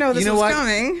had to know this you know was what?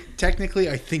 coming. Technically,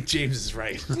 I think James is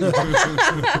right.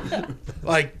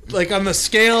 like on the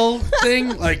scale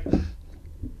thing, like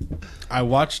I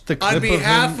watched the clip on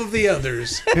behalf of him. of the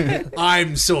others,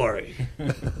 I'm sorry,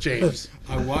 James.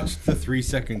 I watched the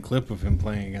 3-second clip of him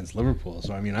playing against Liverpool.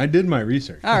 So I mean, I did my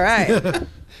research. All right.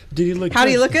 Did he look How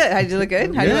do you good? look good? How did you look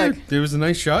good? How do you Yeah, look? there was a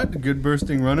nice shot, a good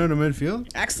bursting run out of midfield.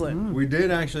 Excellent. We did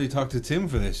actually talk to Tim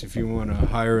for this, if you want a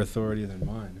higher authority than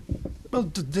mine. Well,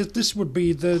 this would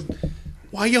be the...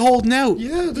 Why are you holding out?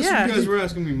 Yeah, this Yeah. would You be guys were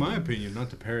asking me my opinion, not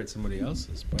to parrot somebody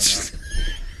else's. But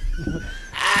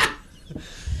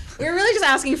We're really just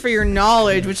asking for your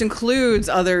knowledge, which includes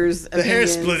others' The hair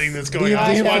splitting that's going the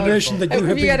on. is information wonderful. that you have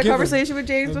Have you been had a given. conversation with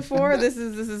James before? This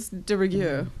is de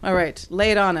rigueur. All right,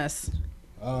 lay it on us.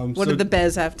 What did the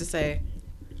Bez have to say?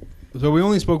 So we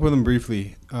only spoke with him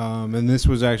briefly, and this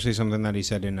was actually something that he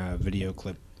said in a video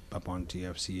clip up on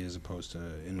TFC as opposed to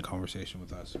in conversation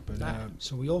with us. But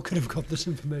So we all could have got this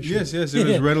information. yes, it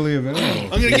was readily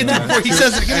available. I'm gonna get that before he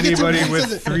says it. Anybody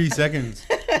with 3 seconds.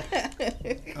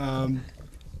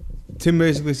 Tim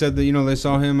basically said that they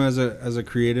saw him as a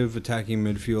creative attacking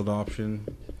midfield option,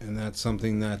 and that's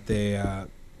something that they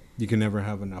you can never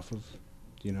have enough of.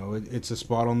 It's a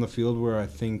spot on the field where I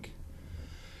think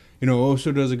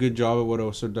Oso does a good job at what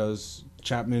Oso does.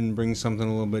 Chapman brings something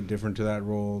a little bit different to that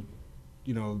role.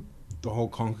 The whole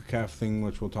CONCACAF thing,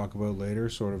 which we'll talk about later,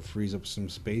 sort of frees up some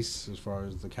space as far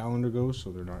as the calendar goes,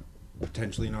 so they're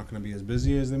potentially not going to be as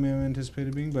busy as they may have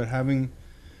anticipated being. But having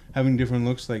different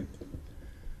looks, like,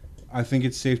 I think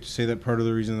it's safe to say that part of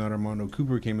the reason that Armando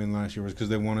Cooper came in last year was because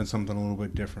they wanted something a little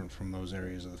bit different from those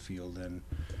areas of the field. And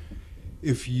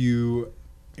if you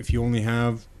only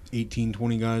have 18,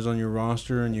 20 guys on your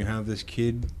roster and you have this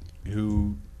kid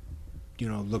who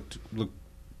looked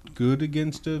good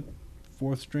against a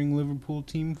fourth-string Liverpool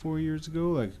team 4 years ago,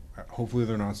 like, hopefully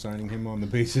they're not signing him on the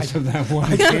basis of that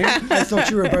one game. I thought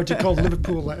you were about to call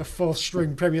Liverpool like a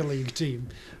fourth-string Premier League team.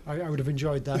 I would have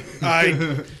enjoyed that.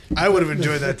 I would have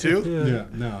enjoyed that too. Yeah,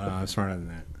 no, I'm smarter than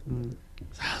that.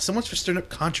 So much for stirring up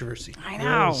controversy. I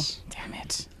know. Yes. Damn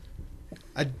it.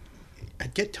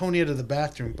 I'd get Tony out of the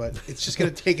bathroom, but it's just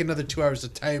going to take another 2 hours to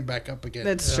tie him back up again.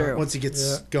 That's true. Once he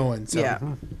gets going. So. Yeah.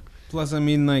 Plus, I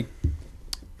mean, like,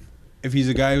 if he's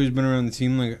a guy who's been around the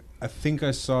team, like, I think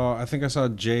I saw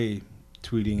Jay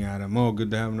tweeting at him, "Oh, good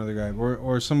to have another guy,"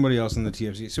 or somebody else in the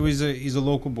TFC. So he's a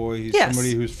local boy. He's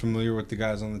somebody who's familiar with the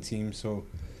guys on the team. So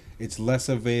it's less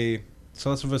of a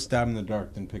stab in the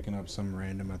dark than picking up some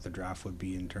random at the draft would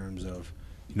be, in terms of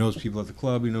he knows people at the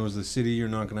club, he knows the city. You're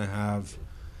not gonna have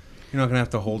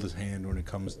to hold his hand when it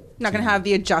comes. Not going to have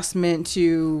the adjustment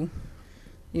to,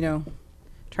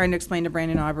 trying to explain to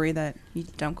Brandon Aubrey that you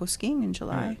don't go skiing in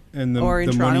July. And the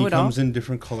Toronto money at all. comes in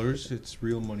different colors. It's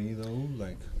real money, though.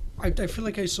 Like, I feel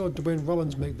like I saw Dwayne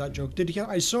Rollins make that joke. Did he?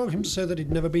 I saw him say that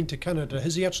he'd never been to Canada.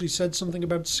 Has he actually said something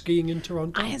about skiing in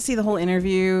Toronto? I didn't see the whole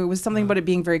interview. It was something about it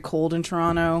being very cold in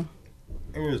Toronto.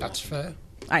 That's fair.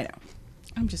 I know.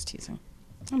 I'm just teasing.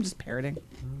 I'm just parroting.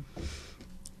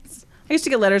 I used to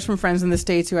get letters from friends in the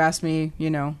States who asked me,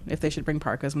 if they should bring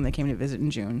parkas when they came to visit in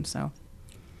June. So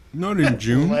not in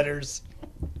June. Letters.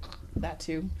 that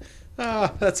too.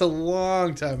 Ah, that's a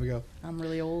long time ago. I'm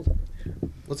really old.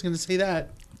 Wasn't going to say that.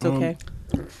 It's okay.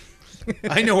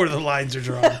 I know where the lines are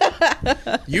drawn.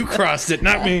 You crossed it,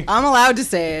 not me. I'm allowed to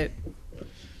say it.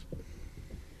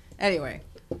 Anyway,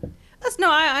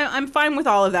 I'm fine with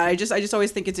all of that. I just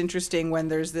always think it's interesting when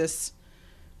there's this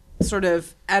sort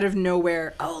of out of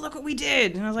nowhere, oh, look what we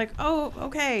did, and I was like, oh,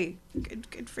 okay,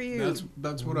 good for you.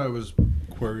 That's what I was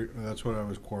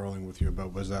quarreling with you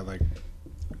about, was that, like,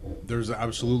 there's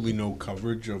absolutely no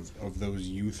coverage of those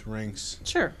youth ranks.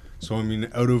 Sure. So, I mean,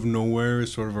 out of nowhere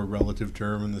is sort of a relative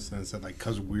term in the sense that, like,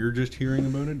 because we're just hearing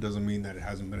about it doesn't mean that it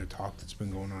hasn't been a talk that's been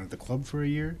going on at the club for a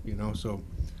year, so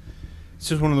it's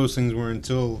just one of those things where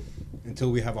until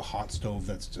we have a hot stove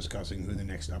that's discussing who the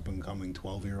next up-and-coming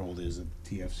 12-year-old is at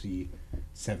TFC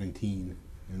 17,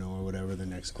 or whatever the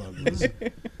next club is,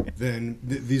 then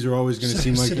these are always going to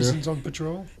seem like Citizens on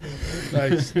Patrol.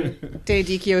 Nice. Dave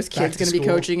Dicchio's kid's going to be school.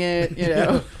 coaching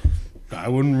it, I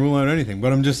wouldn't rule out anything,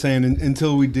 but I'm just saying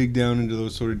until we dig down into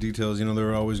those sort of details, there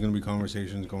are always going to be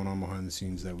conversations going on behind the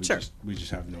scenes that we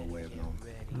just have no way of knowing.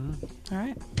 All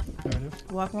right.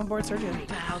 Welcome on board, Sergio.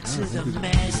 Bow to the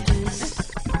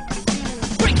masters.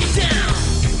 Break it down.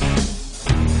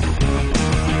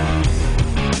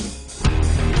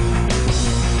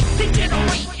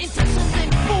 Degenerate into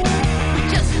something fool. We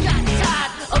just got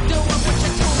tired of doing what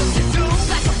you told us to do.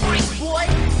 That's a break, boy.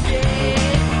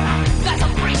 Yeah, that's a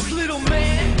break, little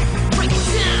man. Break it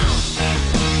down.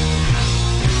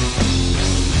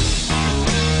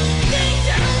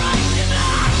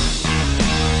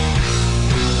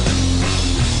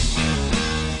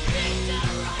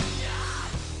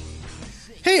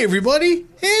 Hey, everybody.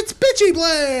 It's Bitchy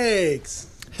Blanks.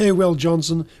 Hey, Will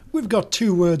Johnson, we've got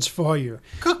 2 words for you.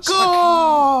 Caw.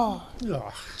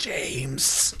 Oh,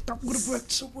 James. that would have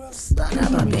worked so well.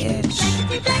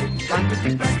 Blankety blank,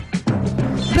 blankety blank.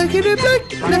 Blankety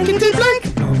blank, blankety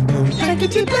blank.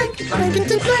 Blankety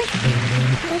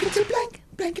blank,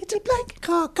 blankety blank.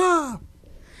 Caw.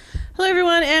 Hello,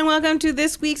 everyone, and welcome to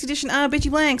this week's edition of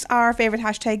Bitchy Blanks, our favorite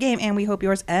hashtag game, and we hope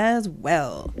yours as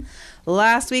well.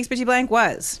 Last week's Bitchy Blank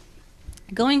was,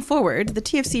 going forward, the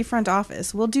TFC front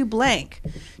office will do blank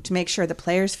to make sure the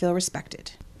players feel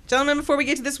respected. Gentlemen, before we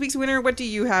get to this week's winner, what do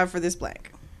you have for this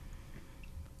blank?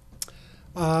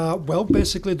 Well,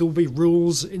 basically, there will be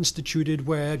rules instituted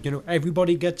where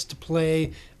everybody gets to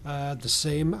play the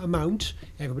same amount.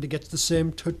 Everybody gets the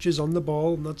same touches on the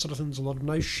ball and that sort of thing. There's a lot of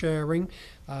nice sharing.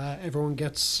 Everyone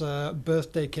gets a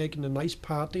birthday cake and a nice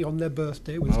party on their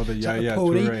birthday with the a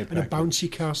pony Touré and a package.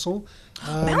 bouncy castle.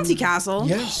 Bouncy castle.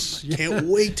 Yes. Can't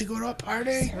wait to go to a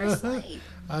party.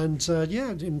 And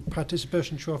in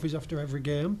participation trophies after every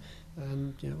game,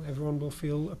 and everyone will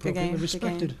feel Good appropriately game. Good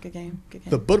respected. game. Good game. Good game.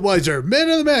 The Budweiser Man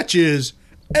of the Match is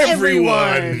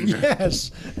everyone.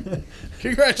 Yes.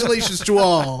 Congratulations to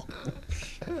all.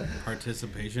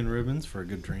 Participation ribbons for a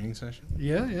good training session.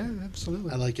 Yeah,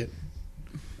 absolutely. I like it.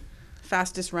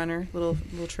 Fastest runner, little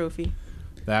trophy.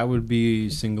 That would be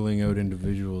singling out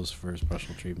individuals for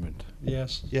special treatment.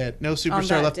 Yes. Yeah, no On superstar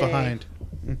that left day. behind.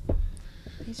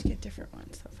 You should get different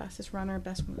ones. So fastest runner,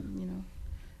 best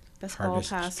best Hardest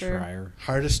ball passer, trier.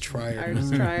 Hardest trier.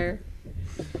 hardest trier,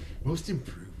 Most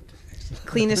improved.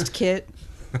 cleanest kit,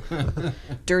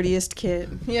 dirtiest kit.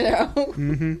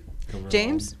 Mm-hmm.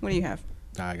 James, what do you have?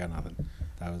 Nah, I got nothing.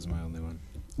 That was my only one.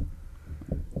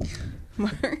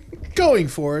 Mark? Going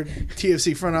forward,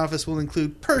 TFC front office will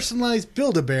include personalized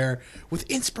Build-A-Bear with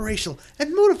inspirational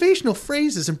and motivational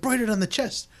phrases embroidered on the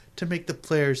chest to make the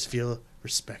players feel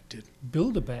respected.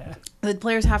 Build-A-Bear. The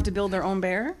players have to build their own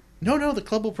bear. No, the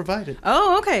club will provide it.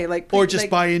 Oh, okay. Or just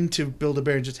buy into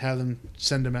Build-A-Bear and just have them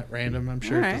send them at random. I'm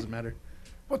sure Alright. it doesn't matter.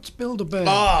 What's Build-A-Bear?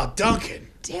 Oh, Duncan.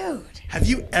 dude. Have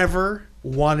you ever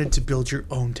wanted to build your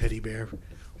own teddy bear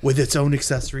with its own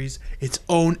accessories, its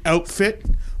own outfit?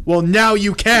 Well, now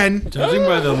you can. Judging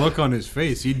by the look on his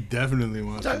face, he definitely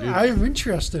wants to do that. I'm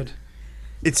interested.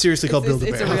 It's seriously called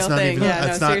Build-A-Bear. It's a real thing.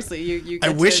 That's not, Seriously. You I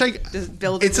get wish to I. just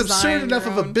build It's and design absurd enough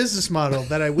your of a own. business model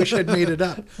that I wish I'd made it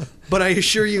up, but I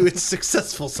assure you, it's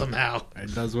successful somehow.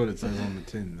 It does what it says on the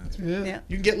tin. That's Yeah.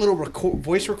 You can get little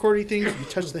voice recording things. You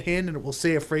touch the hand, and it will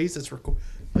say a phrase that's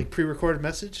like pre-recorded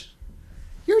message.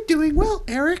 You're doing well,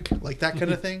 Eric. Like that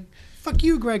kind of thing. Fuck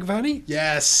you, Greg Vanny.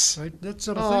 Yes. Right, that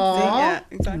sort of Aw. Yeah,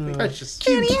 exactly. Precious.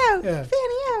 Fanny out. Yeah.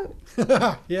 Fanny out.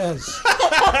 thing. Yes.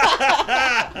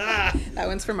 That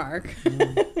one's for Mark.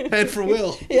 And for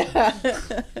Will Yeah.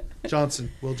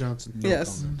 Johnson. Will Johnson.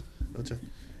 Yes. Will Johnson.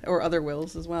 Or other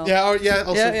wills as well. Yeah. Yeah.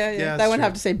 Also, yeah. that's That one true.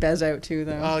 have to say Bez out too,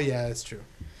 though. Oh yeah, that's true.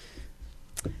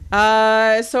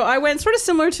 So I went sort of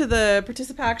similar to the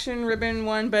participation ribbon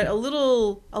one, but a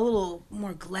little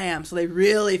more glam, so they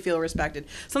really feel respected.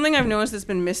 Something I've noticed that's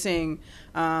been missing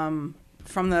from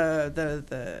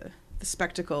the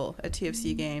spectacle at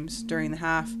TFC games during the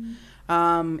half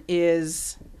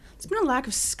is it's been a lack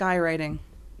of skywriting.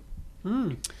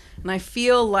 And I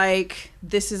feel like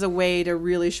this is a way to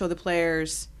really show the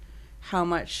players how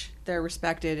much they're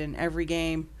respected in every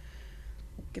game.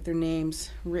 Get their names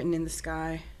written in the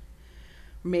sky.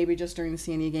 Maybe just during the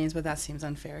CNE games, but that seems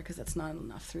unfair because that's not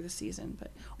enough through the season.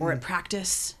 Or at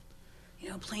practice,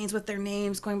 planes with their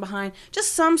names going behind.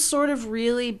 Just some sort of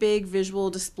really big visual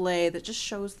display that just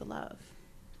shows the love.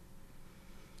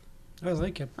 I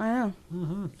like it. I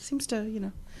know. Seems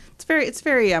to, it's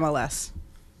very MLS.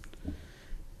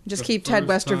 Just keep Ted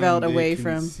Westervelt away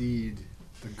from. Concede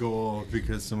the goal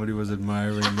because somebody was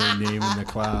admiring their name in the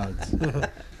clouds. Will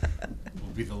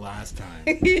be the last time.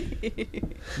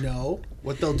 No.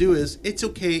 What they'll do is, it's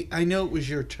okay. I know it was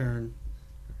your turn.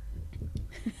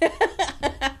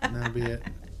 And that'll be it.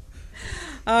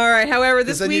 All right. However,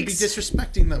 Because this then you'd be week's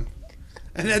disrespecting them,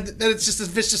 and then it's just a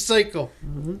vicious cycle.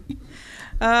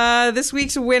 This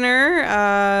week's winner,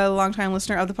 longtime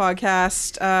listener of the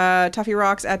podcast, Tuffy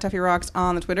Rocks at Tuffy Rocks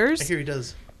on the Twitters. I hear he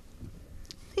does.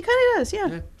 He kind of does,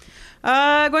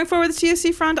 yeah. Going forward, the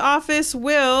TFC front office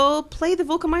will play the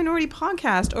Vocal Minority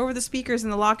podcast over the speakers in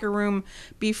the locker room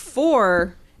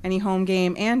before any home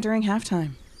game and during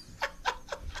halftime.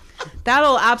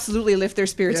 That'll absolutely lift their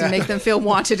spirits and Yeah. make them feel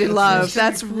wanted and loved.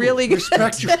 That's really good.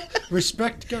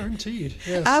 Respect guaranteed.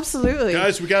 Yes. Absolutely.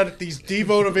 Guys, we got these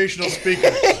demotivational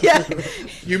speakers. Yeah.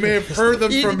 You may have heard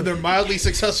them from their mildly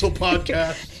successful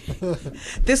podcast.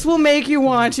 This will make you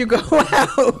want to go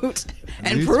out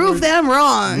and These prove were- them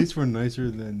wrong. These were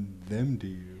nicer than them to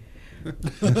you.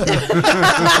 It's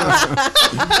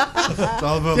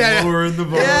all about Yeah. lowering the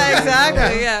bar. Yeah,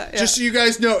 exactly. Yeah. Just so you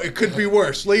guys know, it could be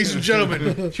worse. Ladies and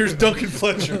gentlemen, here's Duncan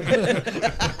Fletcher.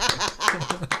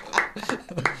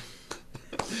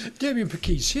 Damien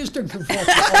Pakis. Here's Duncan Fletcher.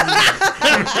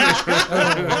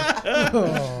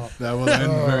 That will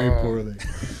end very poorly.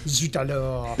 Zut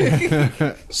alors.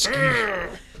 At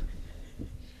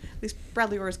least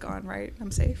Bradley Orr's gone, right?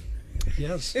 I'm safe.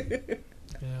 Yes.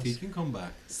 He can come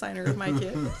back. Signer of my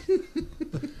kit.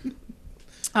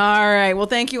 All right. Well,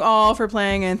 thank you all for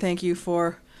playing, and thank you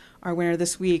for our winner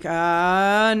this week.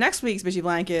 Next week's Bitchy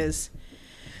Blank is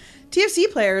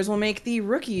TFC players will make the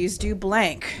rookies do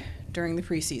blank during the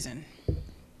preseason.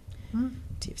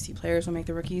 TFC players will make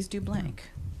the rookies do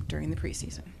blank during the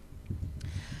preseason.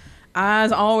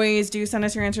 As always, do send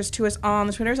us your answers to us on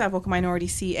the Twitters at Vocal Minority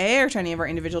CA or to any of our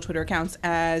individual Twitter accounts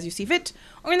as you see fit,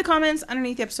 or in the comments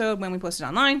underneath the episode when we post it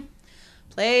online.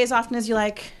 Play as often as you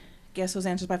like. Guess those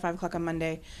answers by 5 o'clock on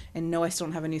Monday. And no, I still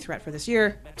don't have a new threat for this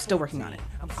year. Still working on it.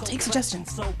 I'll take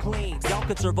suggestions. So clean, y'all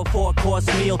could serve a 4-course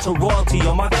meal to royalty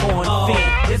on my corn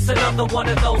feed. It's another one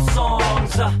of those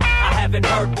songs. I haven't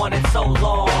heard one in so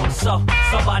long. So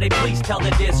somebody please tell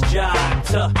the disc jock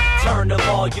to turn the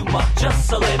volume up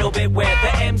just a little bit, where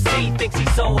the MC thinks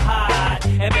he's so hot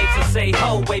and makes us say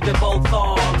ho, waving both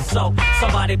arms. So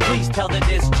somebody please tell the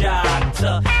disc jock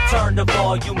to turn the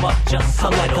volume up just a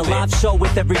little bit. Like a live show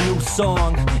with every new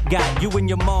song. Got you and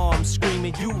your mom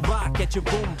screaming, you rock at your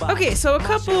boombox. Okay, so a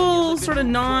couple sort of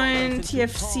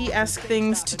non-TFC-esque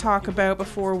things to talk about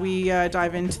before we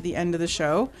dive into the end of the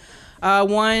show.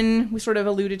 One we sort of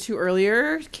alluded to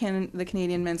earlier, the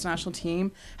Canadian men's national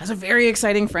team has a very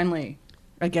exciting friendly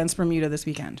against Bermuda this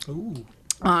weekend. Ooh,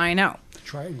 I know.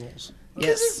 triangles.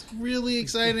 Yes. It's really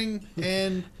exciting,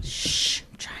 and Shh,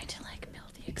 I'm trying to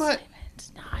build the But- excitement.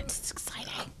 No, it's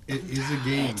exciting. It is a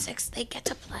game. They get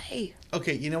to play.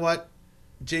 okay, you know what?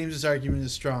 James's argument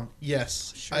is strong.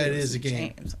 Yes, it is a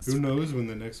game. James. Who knows when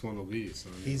the next one will be? So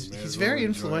He's- may he's as well very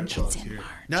enjoy it influential. while it's here.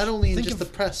 Not only in Think just of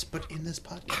the press, but in this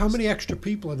podcast. How many extra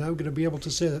people are now going to be able to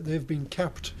say that they've been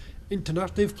capped?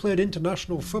 They've played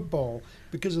international football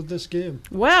because of this game.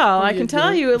 Well, I You can tell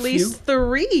know, you at a least few?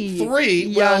 three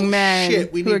young Well, men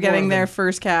shit, we who need are getting more of their them.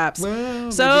 first caps.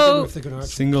 Well, So- we don't know if they're gonna actually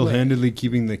Single-handedly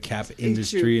keeping the cap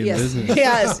industry in yes. business.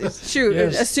 Yes, it's true.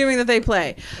 Yes. Assuming that they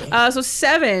play. So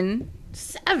seven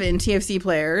TFC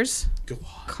players Go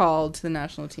on. called to the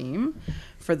national team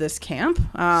for this camp.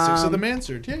 6 of them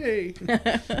answered. Yay!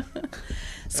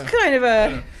 It's kind of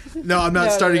a No, I'm not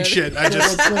No, starting no. shit. I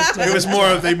just it was more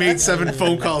of they made 7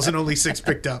 phone calls and only 6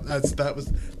 picked up. That's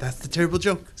the terrible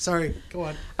joke. Sorry. Go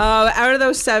on. out of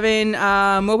those 7,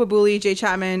 Mo Babuli, Jay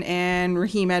Chapman, and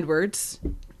Raheem Edwards,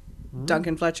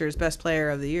 Duncan Fletcher's best player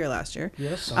of the year last year.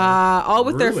 Yes, All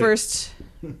with their Really? first.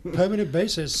 permanent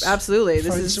basis. Absolutely,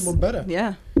 this Find is someone better.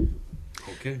 Yeah.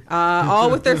 Okay. All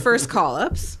with their first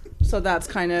call-ups, so that's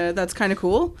kind of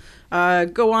cool.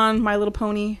 Go on, My Little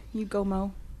Pony. You go,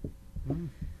 Mo.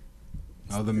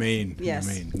 Oh, the main. Yes.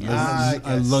 The main. Yes.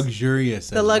 A luxurious.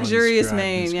 The luxurious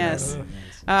main, yes.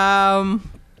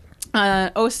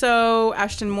 Oso,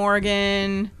 Ashton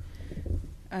Morgan.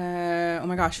 Oh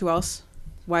my gosh, who else?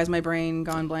 Why is my brain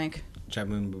gone blank?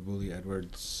 Chapman, Babuli,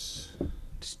 Edwards.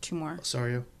 Just 2 more.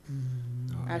 Sorry.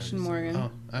 Ashton Morgan.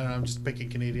 Oh, I don't know. I'm just picking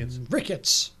Canadians.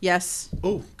 Ricketts. Yes.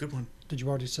 Oh, good one. Did you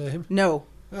already say him? No.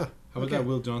 Ah, How about that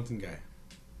Will Johnson guy?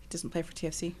 He doesn't play for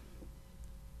TFC.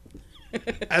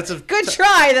 That's a Good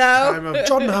try, though. time of,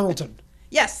 Jordan Hamilton.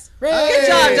 Yes. Hey! Good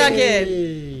job, Duncan.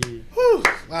 Hey. Whew.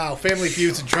 Wow, Family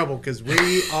Feud's in trouble because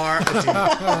we are a team.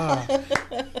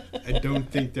 I don't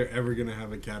think they're ever going to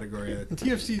have a category of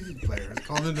TFC players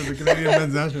called into the Canadian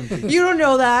men's national team. You don't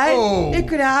know that. Oh. It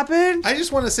could happen. I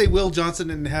just want to say Will Johnson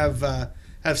and have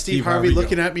Steve Steve Harvey Harvey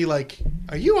looking at me like,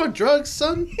 "Are you on drugs,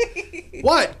 son?"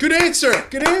 What? Good answer.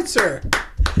 Good answer.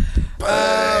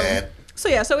 So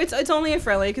yeah, so it's only a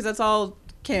friendly because that's all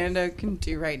Canada can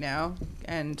do right now,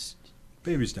 and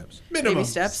Baby steps. Minimum baby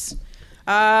steps.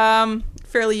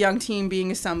 Fairly young team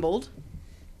being assembled.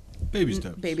 Baby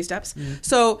steps. Baby steps.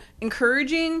 So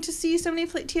encouraging to see so many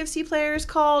TFC players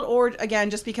called, or again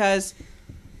just because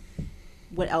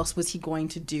what else was he going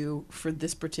to do for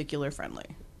this particular friendly?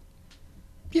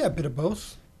 Yeah, a bit of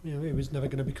both. You know, it was never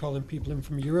going to be calling people in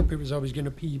from Europe. It was always going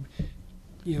to be,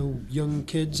 you know, young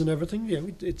kids and everything. Yeah,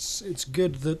 it's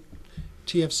good that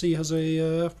TFC has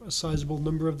a sizable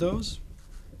number of those.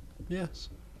 Yes.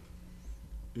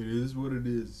 It is what it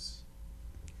is.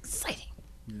 Exciting.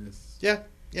 Yes.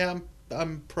 Yeah.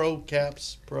 I'm pro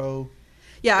caps. Pro.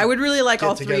 Yeah, I would really like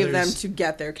all 3 of them Get-togethers. to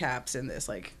get their caps in this.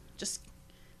 Like, just,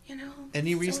 you know.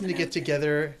 Any throw reason it to out get there.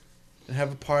 together and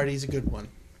have a party is a good one.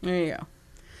 There you go.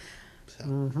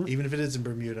 So, even if it is in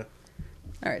Bermuda.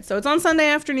 All right, so it's on Sunday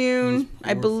afternoon, Those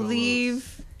I poor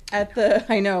believe. At the,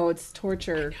 I know it's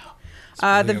torture.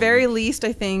 At the really very a week. least,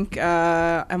 I think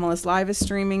MLS Live is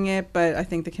streaming it, but I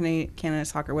think the Canada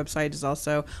Soccer website is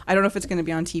also. I don't know if it's going to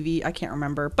be on TV. I can't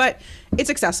remember, but it's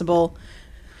accessible.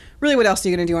 Really, what else are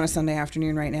you going to do on a Sunday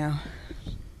afternoon right now?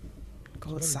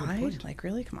 Go That's a very good outside? point. Like,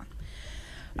 really? Come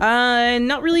on.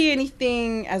 Not really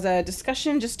anything as a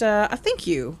discussion, just a thank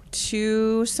you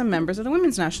to some members of the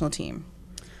women's national team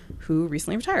who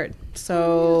recently retired.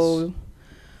 So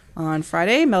on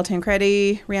Friday, Mel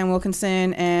Tancredi, Rhiannon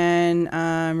Wilkinson, and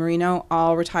Marino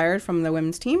all retired from the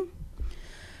women's team.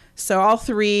 So all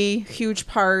three, huge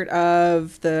part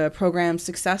of the program's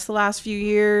success the last few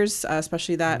years,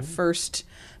 especially that first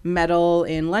medal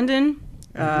in London,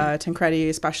 Tancredi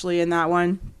especially in that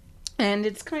one. And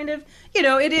it's kind of,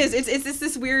 it's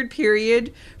this weird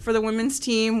period for the women's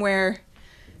team where,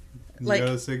 like, you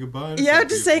gotta say goodbye. you have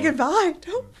to say goodbye. I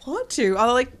don't want to.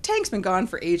 Although, like, Tank's been gone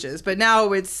for ages, but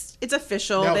now it's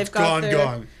official. Now They've it's got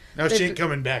gone. Now she they've- ain't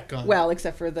coming back. Gone. Well,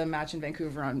 except for the match in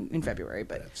Vancouver in February,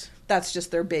 but that's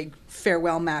just their big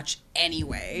farewell match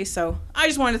anyway. So I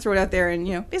just wanted to throw it out there and,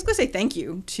 basically say thank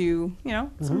you to,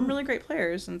 some really great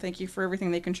players, and thank you for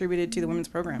everything they contributed to the women's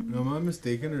program. Am I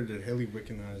mistaken, or did Haley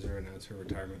Wickenheiser announce her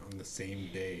retirement on the same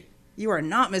day? You are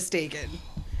not mistaken.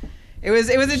 It was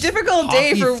a difficult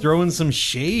day for throwing some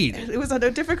shade. it was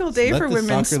a difficult day Let for the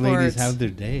women's soccer sports. ladies have their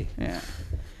day. Yeah.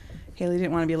 Haley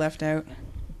didn't want to be left out.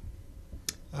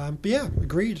 But yeah,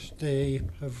 agreed. They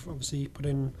have obviously put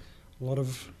in a lot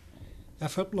of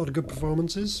effort, a lot of good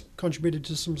performances, contributed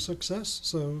to some success.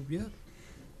 So yeah,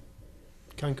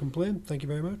 can't complain. Thank you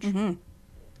very much.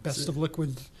 Best of luck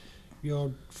with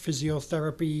your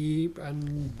physiotherapy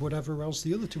and whatever else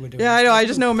the other two are doing. Yeah, I know. I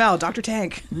just know Mel, Dr.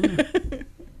 Tank.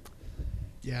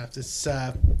 Yeah, it's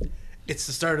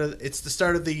the start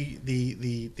of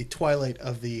the twilight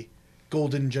of the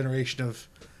golden generation of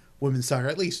women's soccer,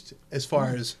 at least as far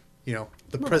as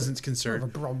the present's Sort of a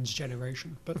concerned. bronze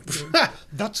generation, but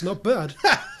that's not bad.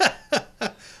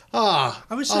 I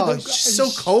was it's just so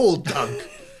cold, Dunk.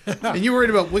 And you worried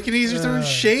about Wickenheiser throwing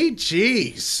shade?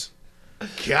 Jeez,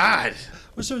 God.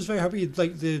 So I was very happy,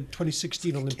 like the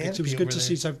 2016 Olympics. It was be good over to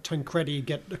there. see Tancredi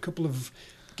get a couple of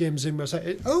games in where I was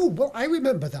like, oh, well, I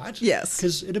remember that. Yes.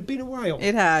 Because it had been a while.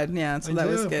 It had, yeah, so And that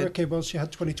was yeah, good. Okay, well, she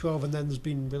had 2012, and then there's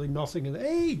been really nothing. And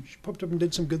hey, she popped up and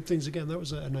did some good things again. That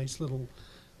was a nice little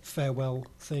farewell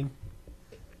thing.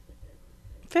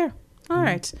 Fair. All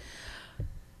right.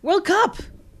 World Cup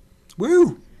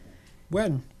Woo!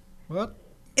 When? What?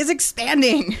 is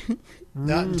expanding.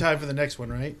 Not in time for the next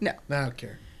one, right? No. I don't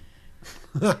care.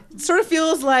 It sort of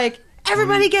feels like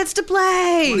everybody gets to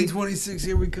play. 2026,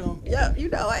 here we come. Yeah, you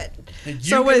know it. And you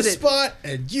So what get is a it? spot,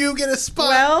 and you get a spot,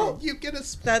 Well, and you get a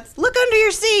spot. That's look under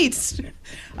your seats.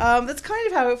 That's kind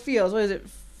of how it feels. What is it?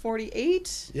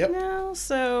 48 Yep. now.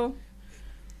 So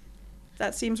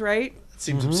that seems right.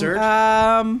 Seems absurd.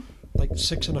 Like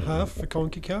 6.5 for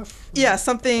CONCACAF? Yeah,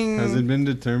 something. Has it been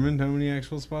determined how many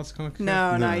actual spots CONCACAF?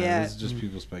 No, not yet. It's just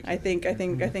people speculating.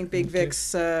 I think Big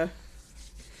Vic's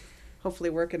hopefully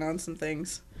working on some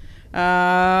things.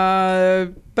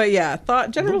 But yeah,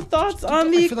 general thoughts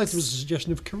on the. I feel like there was a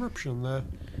suggestion of corruption there.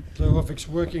 Vlahovic's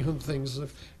working on things.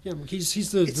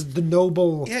 He's the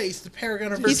noble. Yeah, he's the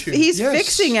paragon of He's virtue. Yes,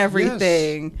 fixing yes.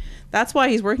 everything. That's why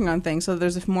he's working on things, so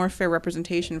there's a more fair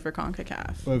representation for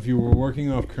CONCACAF. But if you were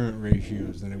working off current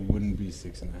ratios, then it wouldn't be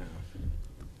 6.5.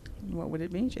 What would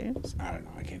it be, James? I don't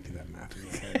know. I can't do that math in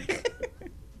my head.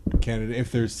 Canada,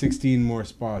 if there's 16 more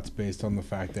spots based on the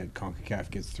fact that CONCACAF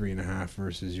gets 3.5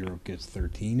 versus Europe gets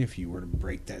 13, if you were to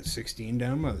break that 16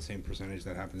 down by the same percentage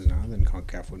that happens now, then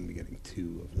CONCACAF wouldn't be getting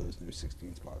 2 of those new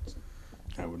 16 spots.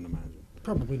 I wouldn't imagine.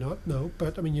 Probably not, no.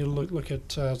 But, I mean, you look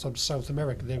at some South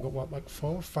America. They've got, what, like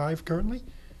 4, 5 currently?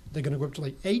 They're going to go up to,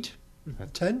 like, 8,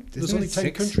 10? There's only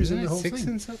 10 countries in the whole Six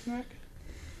thing. in South America?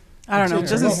 I don't know. It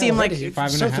doesn't Well, seem like. already, 5.5?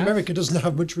 South America doesn't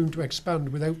have much room to expand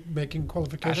without making I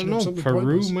qualification don't of know. something Peru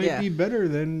pointless. might Yeah. be better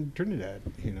than Trinidad,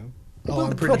 you know? Oh,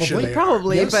 I'm pretty sure they are.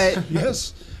 Probably, Yes, but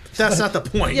yes. That's not the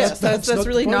point. yes, that's not the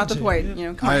really not point, the point. yeah. You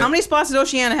know, come on. How many spots did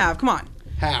Oceania have? Come on.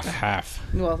 Half. Half.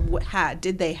 Well,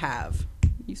 did they have?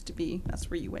 Used to be. That's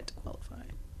where you went to qualify.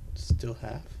 Still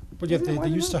half. But yeah, Isn't it they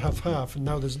one used to now? have half, and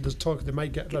now there's talk they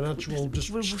might get an actual just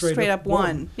Straight up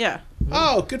one. Yeah.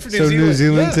 Oh, good for New So Zealand. New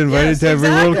Zealand's Yeah. invited Yes, to every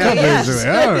exactly, World Cup. yes. basically.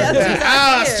 Oh, That's yeah. exactly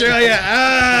Ah, it. Australia.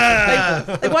 Ah.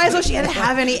 Like, why does Oceania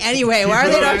have any anyway? Why are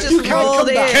they not just You can't rolled come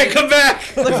in? back. Can't come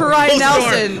back. Look for Ryan Close the door.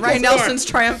 Nelson. Ryan Close the door. Nelson's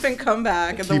triumphant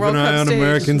comeback at the Keep World an eye Cup on stage.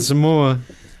 American Samoa,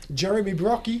 Jeremy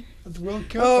Brocky at the World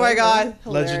Cup. Oh my God,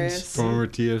 Legends. hilarious. former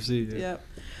TFC. Yeah.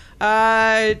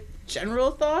 Yep.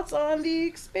 General thoughts on the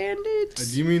expanded? Do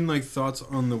you mean like thoughts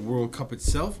on the World Cup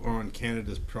itself or on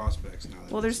Canada's prospects now?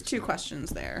 that Well, there's it's two expanded? questions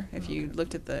there. If you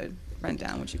looked at the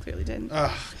rundown, which you clearly didn't.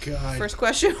 Oh, God. First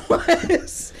question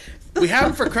was. We have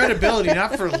them for credibility,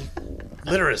 not for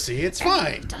literacy. It's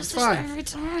fine. It's fine. Every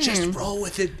time. Just roll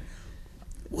with it.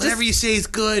 Whatever you say is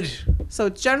good. So,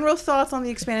 general thoughts on the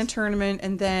expanded tournament,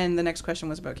 and then the next question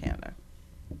was about Canada.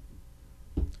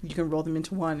 You can roll them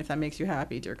into one if that makes you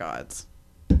happy, dear gods.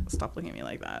 Stop looking at me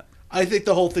like that. I think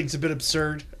the whole thing's a bit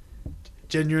absurd.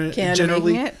 Canada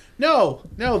Generally, making it? no.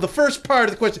 The first part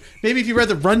of the question. Maybe if you read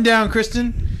the rundown,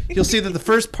 Kristen, you'll see that the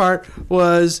first part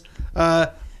was,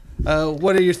 "What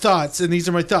are your thoughts?" And these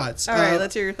are my thoughts. All right,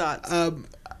 let's hear your thoughts.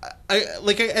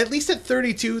 At least at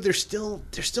 32, there still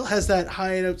has that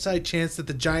high and outside chance that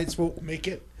the Giants won't make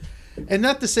it. And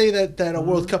not to say that a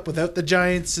World Cup without the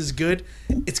Giants is good.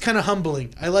 It's kind of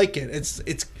humbling. I like it. It's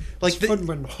like It's fun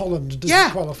when Holland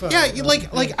doesn't qualify. I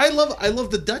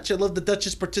love the Dutch. I love the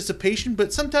Dutch's participation,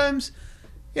 but sometimes,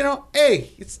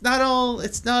 it's not all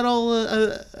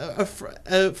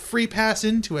a free pass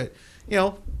into it.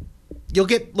 You'll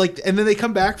get and then they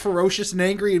come back ferocious and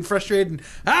angry and frustrated,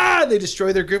 and they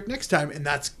destroy their group next time, and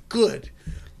that's good.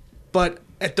 But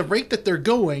at the rate that they're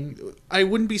going, I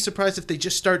wouldn't be surprised if they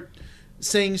just start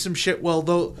saying some shit. Well,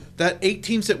 though, that 8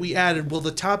 teams that we added,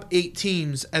 the top 8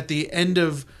 teams at the end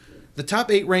of the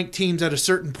top 8 ranked teams at a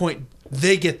certain point,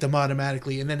 they get them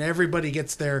automatically, and then everybody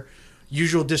gets their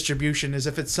usual distribution as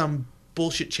if it's some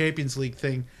bullshit Champions League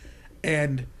thing.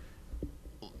 And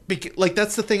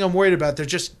that's the thing I'm worried about. They're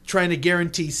just trying to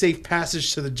guarantee safe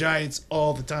passage to the Giants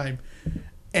all the time,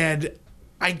 and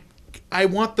I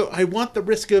want the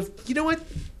risk of, you know what?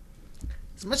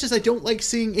 As much as I don't like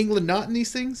seeing England not in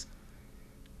these things,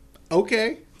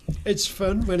 okay. It's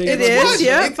fun when It is,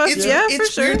 yeah. It's for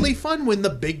sure. weirdly fun when the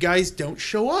big guys don't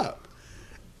show up.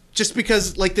 Just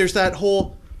because, there's that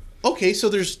whole, okay, so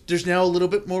there's now a little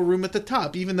bit more room at the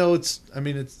top, even though let's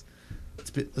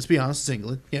be honest, it's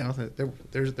England.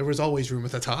 There was always room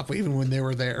at the top, even when they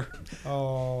were there.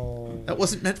 Oh. That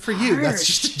wasn't meant for you. That's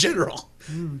just general.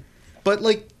 But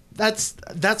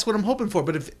that's what I'm hoping for.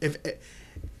 But if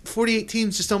 48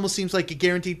 teams just almost seems like a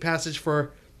guaranteed passage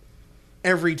for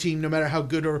every team, no matter how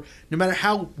good or no matter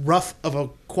how rough of a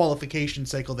qualification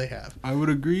cycle they have. I would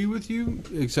agree with you,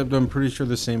 except I'm pretty sure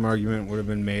the same argument would have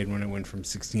been made when it went from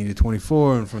 16 to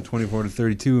 24 and from 24 to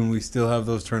 32, and we still have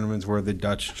those tournaments where the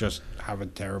Dutch just have a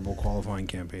terrible qualifying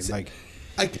campaign.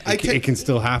 It can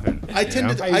still happen. I tend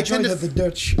that the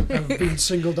Dutch have been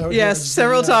singled out. Yes,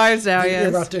 several times now,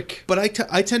 yes. Erratic. But I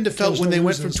tend to felt Kills when the they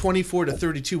went from losers. 24 to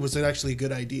 32 was it actually a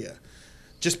good idea.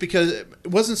 Just because it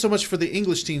wasn't so much for the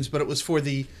English teams, but it was for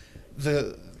the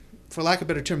for lack of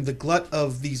a better term, the glut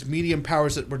of these medium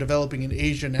powers that were developing in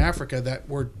Asia and Africa that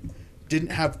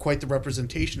didn't have quite the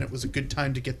representation. It was a good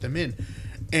time to get them in.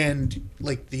 And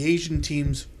the Asian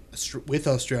teams with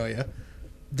Australia,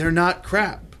 they're not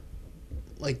crap.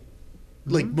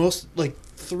 Most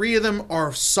 3 of them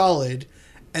are solid,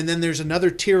 and then there's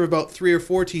another tier of about 3 or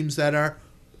 4 teams that are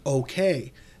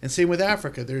okay. And same with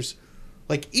Africa. There's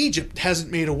Egypt hasn't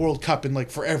made a World Cup in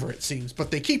forever, it seems,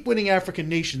 but they keep winning African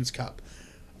Nations Cup.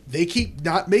 They keep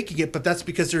not making it, but that's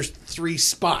because there's 3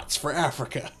 spots for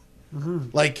Africa.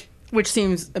 Which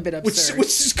seems a bit absurd. Which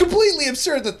is completely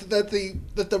absurd that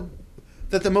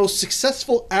the most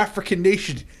successful African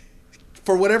nation,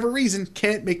 for whatever reason,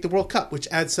 can't make the World Cup, which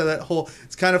adds to that whole,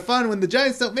 it's kind of fun when the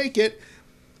Giants don't make it,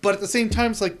 but at the same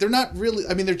time, it's they're not really,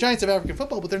 they're giants of African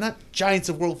football, but they're not giants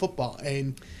of world football,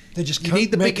 and they just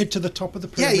can't make it to the top of the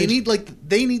pyramid. Yeah, you need,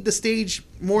 they need the stage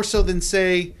more so than,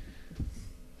 say,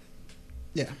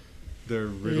 yeah. They're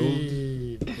riddled.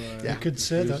 You could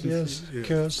say that, yes. Yeah.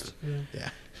 Cursed. Yeah.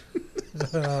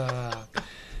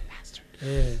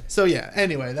 So, yeah,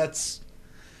 anyway, that's...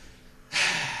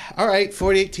 All right,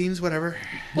 48 teams, whatever.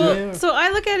 Well, so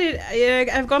I look at it,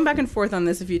 I've gone back and forth on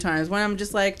this a few times when I'm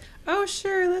just like, oh,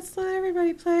 sure, let's let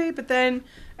everybody play. But then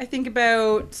I think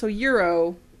about,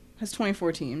 Euro has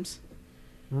 24 teams.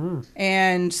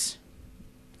 And it's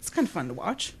kind of fun to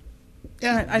watch.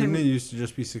 Yeah. Didn't it used to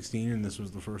just be 16 and this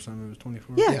was the first time it was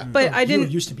 24? Yeah, but I didn't...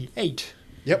 It used to be 8.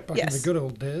 Yep. Back in the good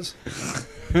old days.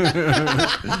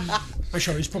 I'm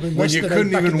sure he's probably When worse you than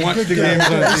couldn't back in even the watch good the games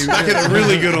on days. TV. Back in the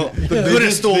really good old... The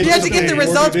goodest old... You had to get the days.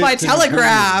 results by Ordered it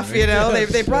telegraph, to the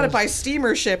They brought it by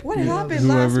steamer ship. What happened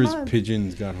Whoever's last month?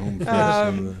 pigeons got home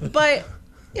first. But,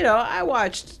 I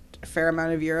watched a fair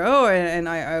amount of Euro, and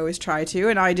I always try to,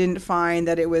 and I didn't find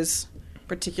that it was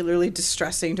particularly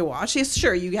distressing to watch. Yes,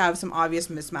 sure, you have some obvious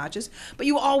mismatches, but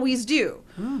you always do.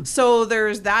 So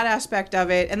there's that aspect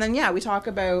of it. And then, we talk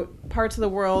about parts of the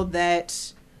world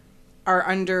that are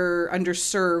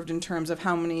underserved in terms of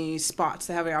how many spots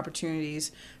they have, any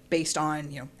opportunities based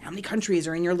on, how many countries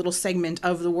are in your little segment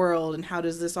of the world and how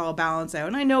does this all balance out.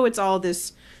 And I know it's all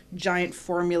this giant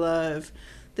formula of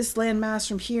this landmass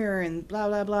from here and blah,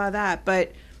 blah, blah, that.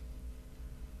 But,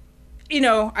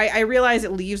 I realize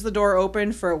it leaves the door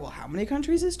open for, how many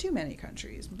countries is too many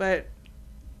countries? But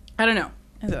I don't know.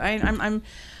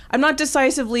 I'm not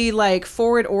decisively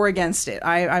forward or against it.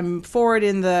 I'm forward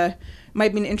in the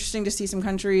Might be interesting to see some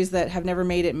countries that have never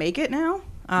made it make it now.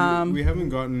 We haven't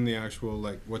gotten the actual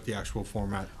what the actual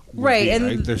format. Would Right, be,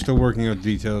 and they're still working out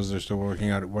details. They're still working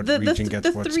out what region gets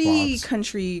the what three spots.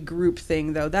 country group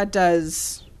thing though, that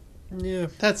does Yeah.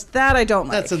 that I don't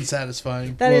like. That's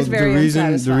unsatisfying. That is very the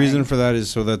unsatisfying. reason for that is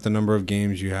so that the number of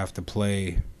games you have to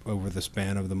play over the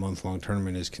span of the month-long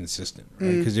tournament is consistent,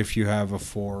 right? Because if you have a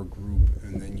 4 group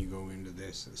and then you go into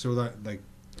this, so that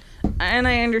And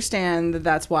I understand that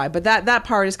that's why, but that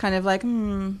part is kind of like,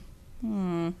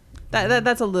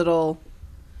 that's a little.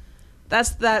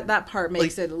 That part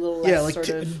makes Like, it a little less yeah, like sort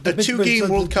of. a 2-game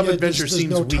World Cup adventure there's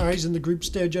seems no weak. ties in the group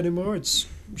stage anymore. It's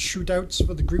shootouts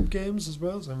for the group games as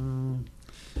well. So,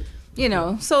 You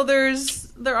know, so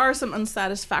there are some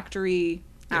unsatisfactory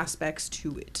aspects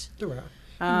to it. there are.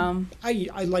 Um,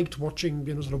 I liked watching,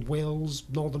 sort of Wales,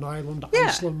 Northern Ireland, Yeah.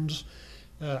 Iceland,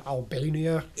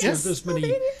 Albania. Yes. There's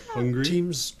many Hungary.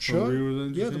 teams. Sure. Hungary was Yeah, the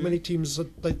interesting. many teams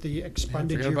that like the I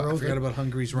expanded forgot Euro about that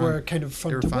Hungary's run. were kind of They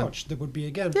fun were to fun. watch. That would be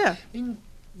again. Yeah. And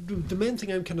the main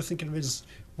thing I'm kind of thinking of is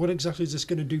what exactly is this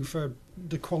going to do for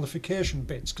the qualification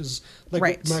bits? Because like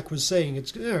Right. what Mark was saying,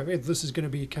 it's this is going to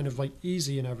be kind of like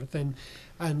easy and everything,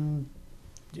 and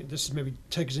this is maybe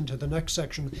take us into the next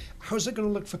section. How's it going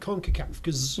to look for CONCACAF?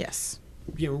 Because yes.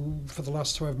 for the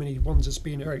last however many ones it's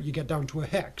been, you get down to a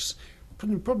hex.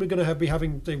 Probably going to be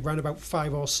having they ran about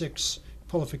 5 or 6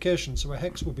 qualifications, so a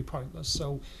hex will be pointless.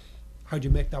 So how do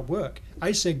you make that work?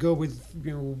 I say go with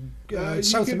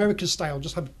South America style.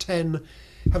 Just have 10,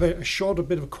 have a shorter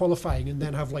bit of qualifying, and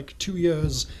then have like 2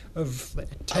 years of like,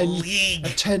 a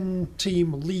 10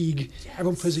 team league.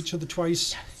 Everyone plays each other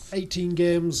twice. 18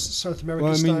 games, South America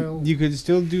Well, I style. mean, you could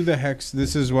still do the hex.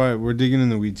 This is why we're digging in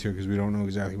the weeds here because we don't know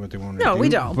exactly what they want to do. No, we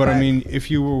don't, But I but- mean,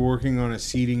 if you were working on a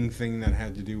seeding thing that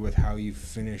had to do with how you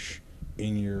finish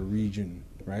in your region,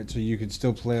 right? So you could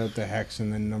still play out the hex,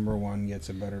 and then number 1 gets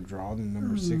a better draw than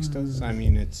number 6 does. I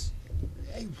mean, it's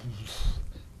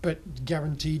But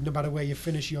guaranteed, no matter where you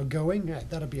finish, you're going.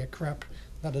 That'd be a crap.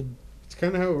 That'd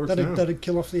kind of how it works now. that'd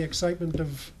kill off the excitement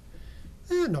of.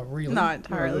 Not really. Not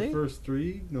Well, entirely. the first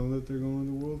 3 know that they're going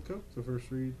to the World Cup. The first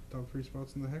top 3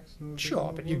 spots in the hex. Know that they're Sure, going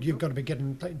to but the World you've Cup. got to be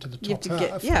getting into the You have top to get-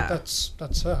 half. yeah. That's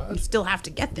You hard. still have to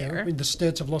get You know, I there. mean, the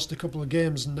States have lost a couple of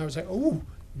games, and now it's like, oh,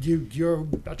 you're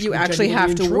actually You actually genuinely have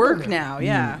in to trouble work now.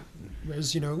 Yeah.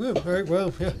 Whereas,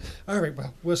 all right,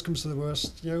 well, worst comes to the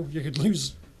worst, you could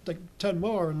lose like 10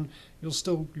 more, and you'll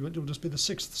just be the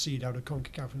 6th seed out of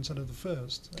CONCACAF instead of the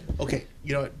 1st. Okay,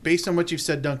 you know what? Based on what you've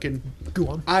said, Duncan, Go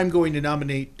on. I'm going to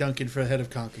nominate Duncan for the head of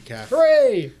CONCACAF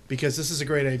Hooray! because this is a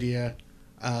great idea.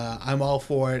 I'm all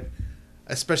for it.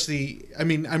 Especially, I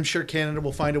mean, I'm sure Canada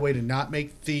will find a way to not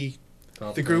make the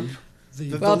group.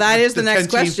 Well, that is the next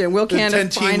 10-team question. Will the Canada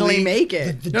 10-team finally league. make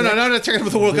it? No, I'm not talking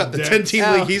about the World Cup. The 10-team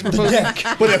Oh. league he's proposing.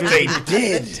 But if they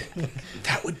did,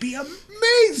 that would be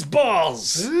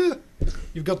amazeballs.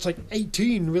 You've got like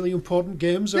 18 really important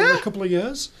games over a couple of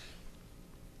years.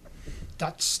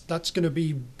 That's going to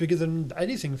be bigger than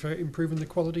anything for improving the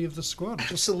quality of the squad.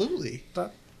 Just Absolutely.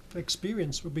 that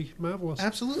experience would be marvelous.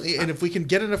 Absolutely. And if we can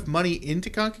get enough money into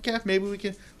CONCACAF, maybe we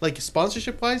can, like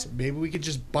sponsorship-wise, maybe we could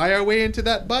just buy our way into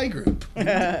that buy group.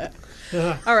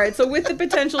 All right. So with the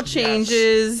potential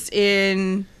changes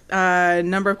in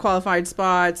number of qualified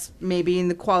spots, maybe in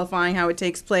the qualifying, how it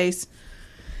takes place,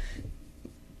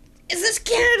 is this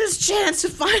Canada's chance to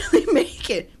finally make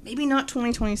it? Maybe not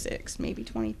 2026. Maybe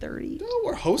 2030. No,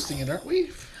 we're hosting it, aren't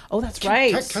we? Oh, that's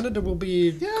right. Canada will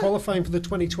be qualifying for the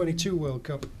 2022 World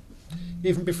Cup,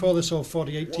 even before this whole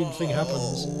 40-18 thing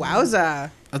happens.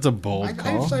 Wowza. That's a bold I've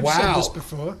call. said Wow. this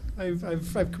before.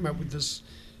 I've come out with this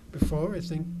before. I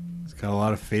think He's got a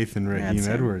lot of faith in Raheem That's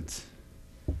him. Edwards.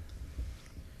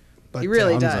 But He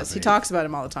really thumbs up, does. He mate. talks about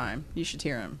him all the time. You should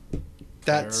hear him.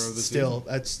 That's Player of the still,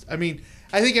 that's, I mean,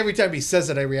 I think every time he says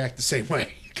it, I react the same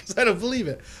way because I don't believe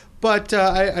it. But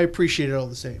I appreciate it all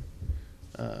the same.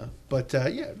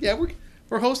 Yeah,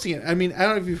 we're hosting it. I mean, I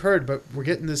don't know if you've heard, but we're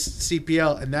getting this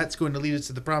CPL, and that's going to lead us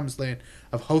to the promised land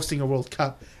of hosting a World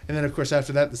Cup. And then, of course,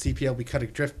 after that, the CPL will be cut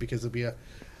adrift because it'll be a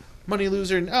money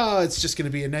loser, and it's just going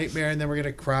to be a nightmare, and then we're going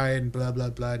to cry and blah blah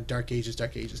blah. And dark ages.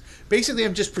 Basically,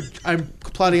 I'm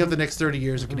plotting out the next 30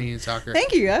 years of Canadian soccer.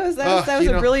 Thank you. That was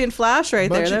you a know, brilliant flash right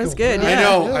there. That was magical. good.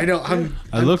 Yeah. Yeah. I know.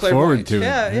 I look forward to it.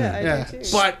 Yeah, I Yeah, do too.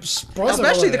 but Spoiler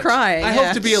especially the alert. crying. I yeah.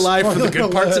 hope to be alive for the good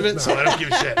Spoiler parts of alert, it, so I don't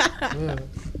give a shit.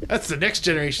 That's the next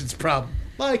generation's problem,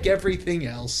 like everything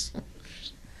else. All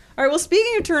right. Well,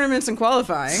 speaking of tournaments and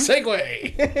qualifying,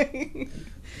 Segue.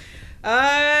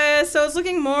 So it's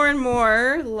looking more and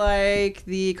more like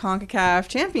the CONCACAF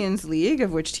Champions League,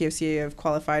 of which TFC have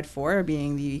qualified for,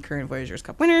 being the current Voyageurs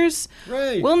Cup winners,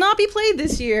 Right. will not be played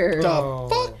this year. Oh.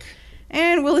 Fuck.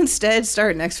 And will instead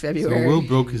start next So February. Will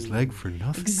broke his leg for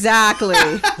nothing. Exactly.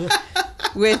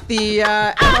 With the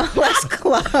MLS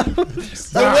club.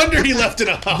 No wonder he left it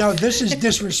off. Now this is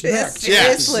disrespect.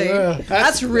 Seriously. Yeah.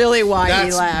 That's really why he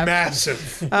That's left.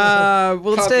 massive.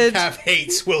 We'll instead CONCACAF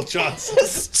hates Will Johnson.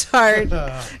 start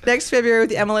next February with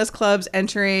the MLS clubs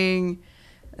entering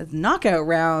knockout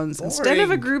rounds instead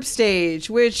of a group stage,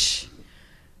 which...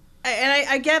 And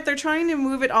I get they're trying to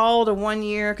move it all to 1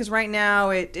 year, because right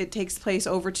now it takes place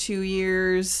over 2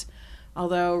 years.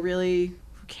 Although, really,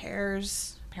 who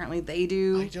cares? Apparently they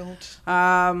do. I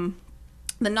don't.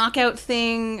 The knockout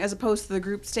thing as opposed to the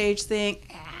group stage thing,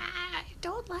 I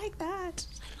don't like that.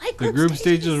 I like The group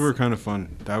stages were kind of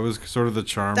fun. That was sort of the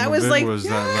charm That of was it. like Was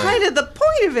that like, kind of the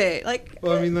point of it. Like,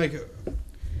 Well, I mean, like,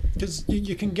 Because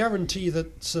you can guarantee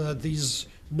that these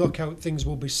knockout things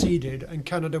will be seeded, and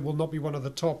Canada will not be one of the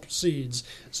top seeds.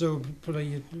 So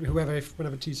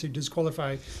whenever TC does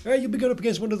qualify, you'll be going up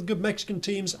against one of the good Mexican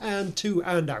teams,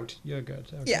 and out. You're good.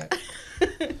 Okay. yeah.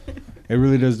 it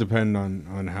really does depend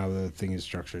on how the thing is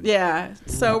structured. Yeah.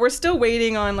 So we're still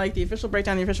waiting on like the official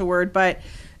breakdown, the official word, but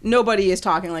nobody is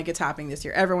talking like it's happening this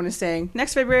year. Everyone is saying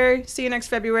next February, see you next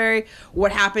February.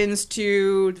 What happens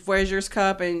to Voyageurs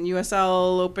Cup and US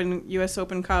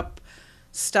Open Cup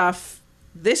stuff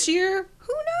this year?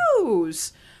 Who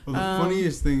knows? Well, the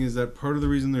funniest thing is that part of the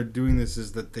reason they're doing this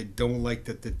is that they don't like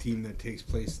that the team that takes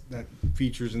place, that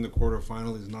features in the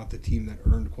quarterfinal, is not the team that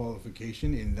earned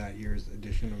qualification in that year's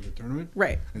edition of the tournament.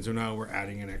 Right. And so now we're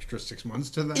adding an extra 6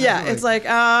 months to that. Yeah, it's like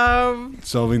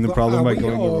solving the But problem are by we,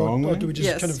 going the wrong or way. do we just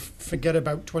Yes. kind of forget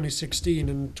about 2016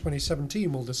 and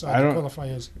 2017? We'll I decide the don't-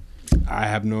 qualifiers. I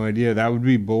have no idea. That would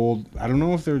be bold. I don't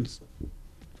know if there's.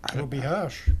 It'll be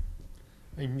harsh.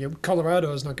 I mean,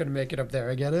 Colorado is not going to make it up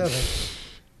there again, are they?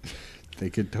 They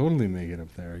could totally make it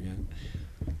up there again.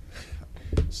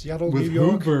 Seattle, With New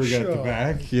York, Hooper at sure. the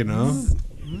back, you know.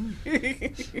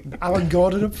 Alan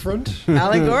Gordon up front.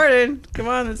 Alan Gordon. Come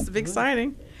on, it's the big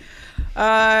signing.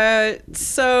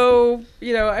 So,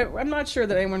 I'm not sure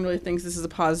that anyone really thinks this is a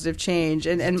positive change.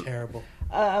 And Terrible.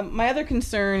 my other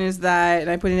concern is that, and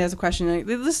I put it as a question, like,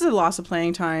 this is a loss of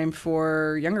playing time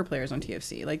for younger players on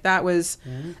TFC. Like, that was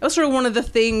sort of one of the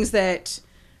things that,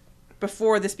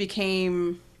 before this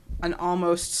became an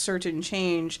almost certain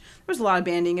change, there was a lot of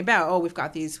banding about, we've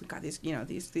got these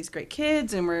these great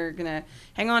kids, and we're gonna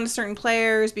hang on to certain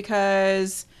players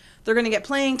because they're gonna get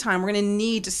playing time. We're gonna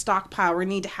need to stockpile. We're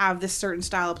gonna need to have this certain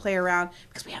style of play around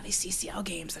because we have these CCL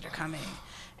games that are coming.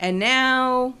 And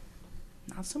now,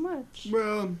 not so much.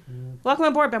 Well, Welcome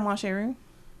aboard, Benoit Cheroux.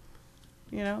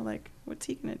 What's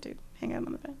he gonna do? Hang out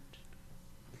on the bench?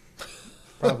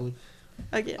 Probably.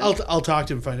 Again. I'll talk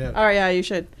to him and find out. All right, yeah, you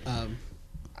should. I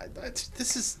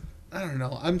don't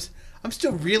know. I'm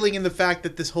still reeling in the fact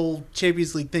that this whole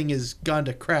Champions League thing has gone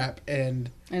to crap, and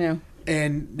I know.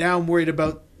 now I'm worried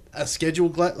about a schedule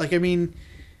glut. Like, I mean,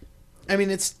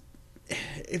 it's,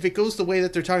 if it goes the way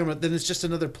that they're talking about, then it's just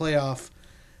another playoff,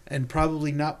 and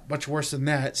probably not much worse than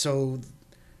that. So,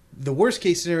 the worst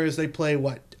case scenario is they play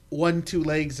 1-2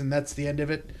 legs, and that's the end of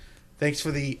it. Thanks for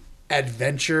the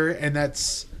adventure, and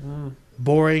that's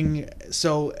boring.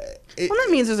 So. Well, that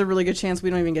means there's a really good chance we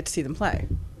don't even get to see them play.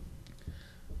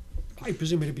 I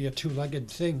presume it'd be a two-legged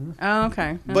thing. Oh,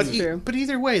 okay. That's true. But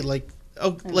either way, like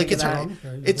think it's of hard.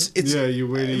 that. It's yeah,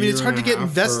 you wait. I mean, it's hard to get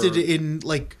invested in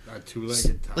like a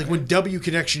two-legged tie. like when W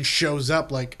Connection shows up.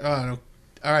 Like, oh, no.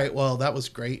 All right, well, that was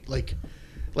great. Like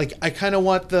I kind of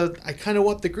want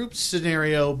the group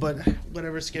scenario, but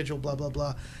whatever schedule, blah blah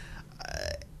blah.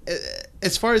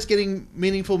 As far as getting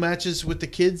meaningful matches with the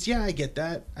kids, yeah, I get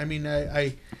that. I mean, I I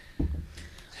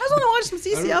just want to watch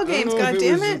some CCL games. God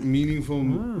damn it! Meaningful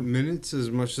minutes as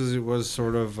much as it was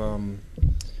sort of.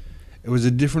 It was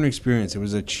a different experience. It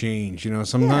was a change.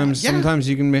 Sometimes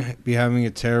you can be having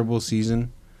a terrible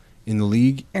season in the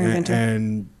league,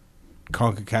 and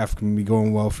CONCACAF can be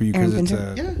going well for you because it's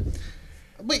a. yeah.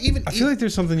 But even I feel like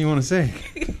there's something you want to say.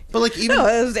 but like even No,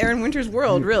 it was Aaron Winter's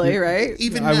world, really, right?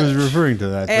 even I was referring to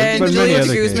that. And but Julius many other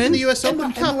Guzman. cases. in the U.S.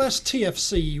 Open Cup. MLS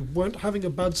TFC weren't having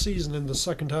a bad season in the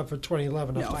second half of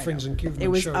 2011 No, after I Frings know. and Koeman It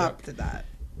was showed up to that.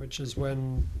 which is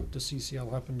when the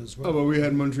CCL happened as well. Oh, but we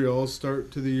had Montreal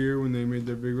start to the year when they made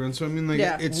their big run. So I mean, like,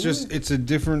 Yeah. it's a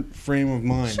different frame of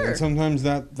mind. Sure. And sometimes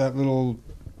that little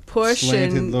Push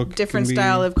slanted look and different can be-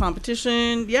 style of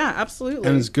competition. Yeah, absolutely.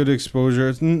 and it's good exposure.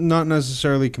 It's not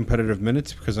necessarily competitive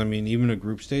minutes because I mean, even a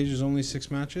group stage is only 6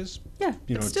 matches. yeah,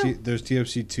 You know, but still. there's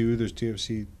TFC 2, there's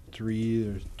TFC 3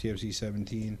 or TFC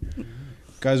 17.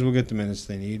 Guys will get the minutes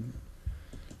they need.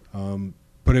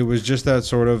 But it was just that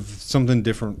sort of something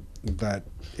different that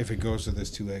if it goes to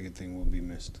this two-legged thing will be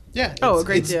missed. Yeah. Oh, it's- a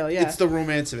great it's- deal, yeah. It's the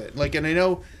romance of it. Like, and I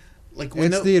know, like,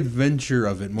 when It's the adventure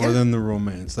of it more Yeah. than the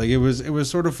romance. Like it was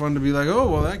sort of fun to be like, oh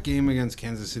well, that game against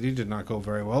Kansas City did not go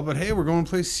very well, but hey, we're going to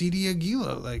play CD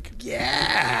Aguila. Like,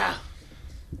 yeah.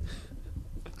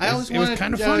 I always It was want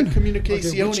kinda to fun.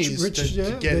 communications Rich, to yeah,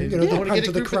 get then, in. you know, I they wanna pan get to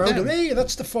a the group with crowd them. and, hey,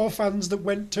 that's the 4 fans that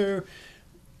went to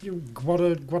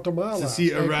Guatemala. to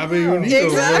see Like, Arabe wow. Unido.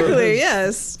 Exactly.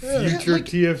 Yes. Future like-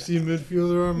 TFC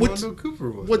midfielder Armando What's-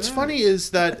 Cooper was. What's Yeah. funny is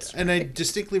that, and I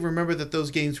distinctly remember that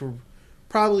those games were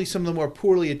probably some of the more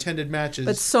poorly attended matches.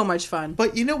 But so much fun.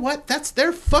 But you know what? That's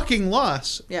their fucking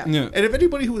loss. Yeah. Yeah. And if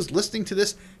anybody who was listening to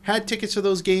this had tickets for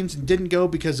those games and didn't go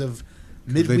because of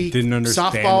midweek didn't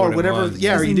understand softball what or it whatever, was.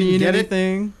 yeah, or you Doesn't didn't mean get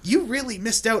anything. it, you really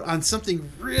missed out on something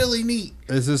really neat.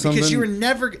 Is this something? Because you were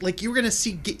never like you were going to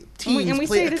see teams and we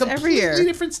play say a this completely every year.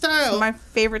 different style. It's my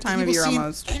favorite time than of you year will see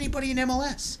almost. Anybody in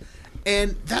MLS,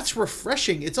 and that's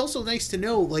refreshing. It's also nice to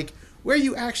know like where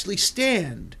you actually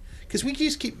stand. Because we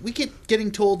keep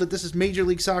getting told that this is Major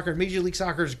League Soccer, and Major League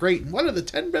Soccer is great, and one of the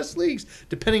 10 best leagues,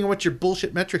 depending on what your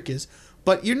bullshit metric is.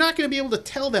 But you're not going to be able to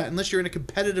tell that unless you're in a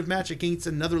competitive match against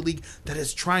another league that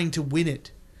is trying to win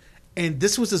it. And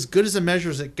this was as good as a measure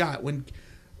as it got. When,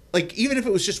 like, even if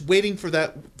it was just waiting for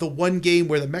the one game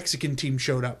where the Mexican team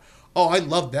showed up. Oh, I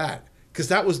love that because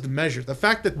that was the measure. The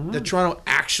fact that that Toronto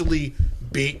actually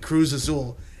beat Cruz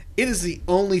Azul. It is the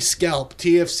only scalp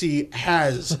TFC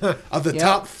has of the Yep.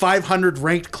 top 500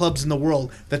 ranked clubs in the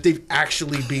world that they've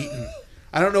actually beaten.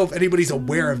 I don't know if anybody's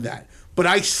aware of that, but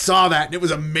I saw that and it was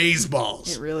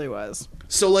amazeballs. It really was.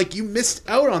 So like you missed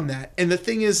out on that. And the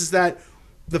thing is that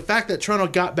the fact that Toronto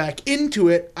got back into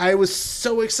it, I was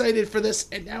so excited for this,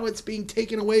 and now it's being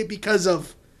taken away because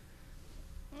of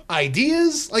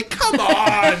ideas. Like, come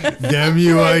on, Damn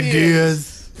you,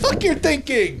 ideas. Fuck your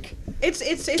thinking. It's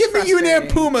Give me UNAM frustrating.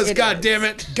 Pumas, It God is. damn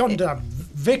it. Gundam,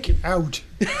 Vic out.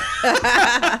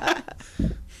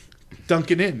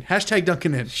 Duncan in. Hashtag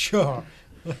Duncan in. Sure.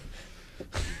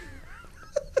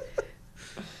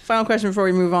 Final question before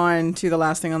we move on to the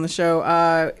last thing on the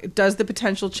show. Does the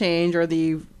potential change, or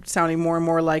the sounding more and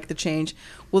more like the change,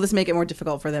 will this make it more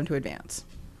difficult for them to advance?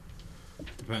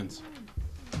 Depends.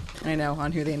 I know,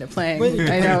 on who they end up playing. Well, it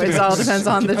I know, it all depends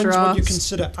on the Depends draw. what you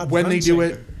consider advancing. When they do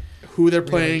it, who they're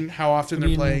playing, how often I they're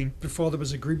mean, playing. Before there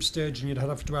was a group stage and you'd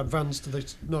have to advance to the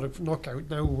knockout.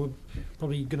 Now we're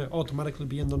probably going to automatically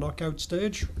be in the knockout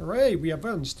stage. Hooray, we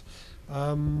advanced.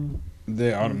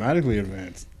 They automatically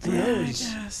advanced.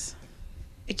 Yes.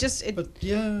 It just But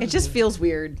yeah. it just feels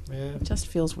weird. Yeah, It just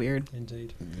feels weird.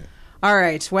 indeed. All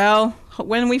right. Well,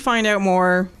 when we find out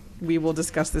more, we will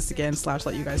discuss this again /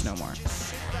 let you guys know more.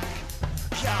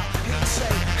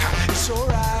 It's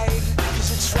alright,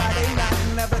 'cause it's Friday night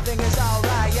and everything is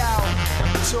alright, yo.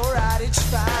 It's alright, it's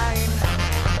fine.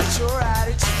 It's alright,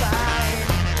 it's fine.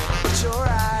 It's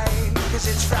alright, 'cause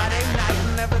it's Friday night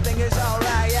and everything is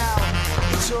alright, yo.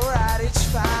 It's alright, it's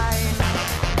fine.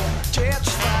 Yeah,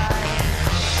 it's fine.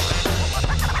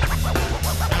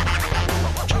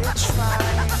 Yeah, it's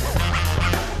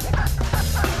fine.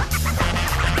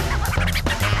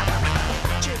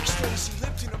 Jake Stacy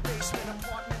lived in a basement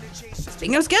apartment adjacent.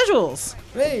 Speaking of schedules,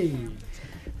 Hey,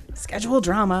 schedule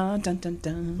drama, dun dun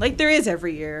dun, like there is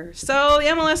every year. So the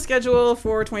MLS schedule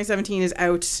for 2017 is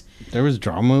out. There was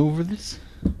drama over this.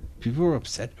 People were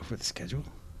upset over the schedule.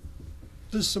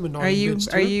 there's some annoying Are you bits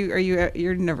to are it.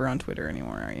 you're never on Twitter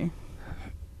anymore, are you?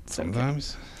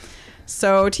 Sometimes.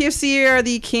 So TFC are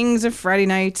the kings of Friday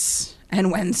nights and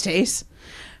Wednesdays.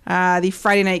 The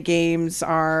Friday night games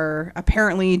are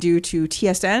apparently due to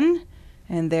TSN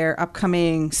and their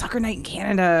upcoming Soccer Night in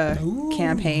Canada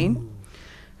campaign.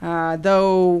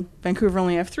 Though Vancouver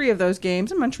only have 3 of those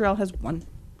games and Montreal has 1.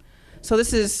 So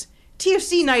this is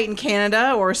TFC night in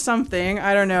Canada or something.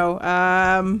 I don't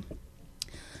know.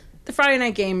 The Friday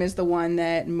night game is the one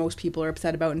that most people are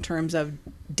upset about in terms of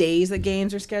days that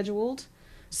games are scheduled.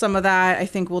 Some of that, I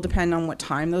think, will depend on what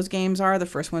time those games are. The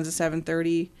first one's at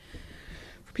 7:30.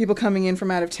 For people coming in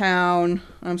from out of town,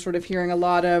 I'm sort of hearing a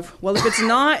lot of, well, if it's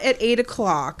not at 8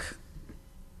 o'clock,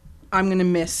 I'm going to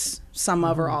miss some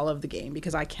of or all of the game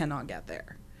because I cannot get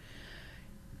there.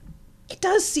 It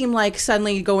does seem like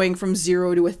suddenly going from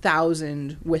 0 to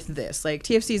 1,000 with this. Like,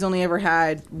 TFC's only ever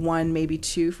had 1, maybe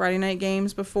 2 Friday night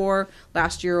games before.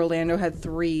 Last year, Orlando had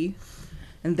 3.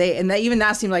 And even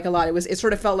that seemed like a lot. It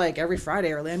sort of felt like every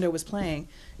Friday Orlando was playing.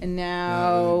 And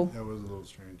now, That was a little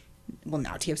strange. well,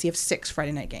 now TFC have 6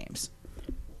 Friday night games.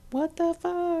 What the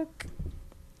fuck?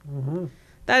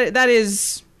 That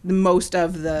is most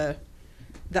of the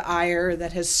ire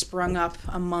that has sprung up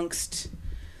amongst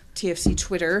TFC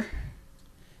Twitter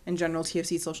and general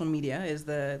TFC social media is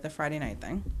the Friday night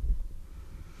thing.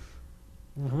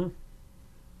 Mm-hmm.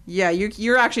 Yeah,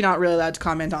 you're actually not really allowed to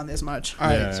comment on this much. All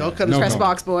right, Yeah, so I'll cut no it. Press comment.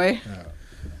 box boy.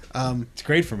 It's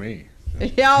great for me.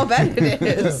 Yeah, I'll bet it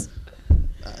is.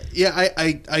 Yeah,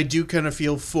 I do kind of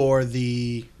feel for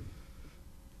the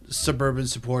suburban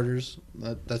supporters.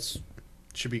 That's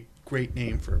should be a great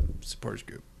name for a supporters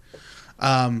group.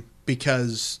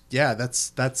 Because yeah,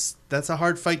 that's a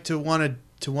hard fight to want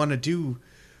to do.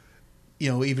 You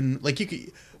know, even like you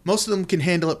could, most of them can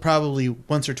handle it probably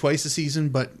once or twice a season,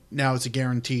 but now it's a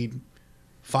guaranteed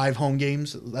 5 home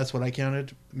games. That's what I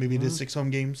counted. Maybe it is 6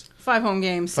 home games. 5 home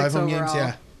games, 6 5 home overall. games,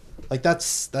 yeah. Like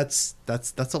that's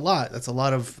a lot. That's a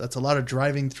lot of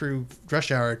driving through rush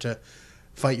hour to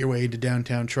fight your way to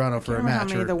downtown Toronto for a Remember how match,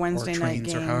 many or, of the Wednesday or night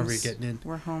trains, games or however you're getting in.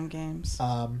 were home games.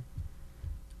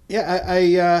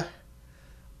 Yeah,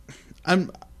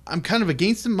 I'm kind of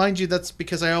against them, mind you. That's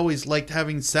because I always liked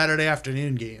having Saturday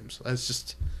afternoon games. That's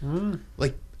just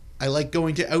like I like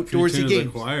going to outdoorsy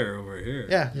games. choir over here.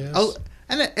 Yeah, Yes.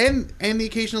 and the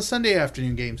occasional Sunday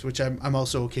afternoon games, which I'm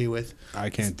also okay with. I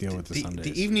can't deal with the The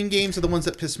Sundays. evening games are the ones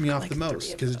that piss me off like the 3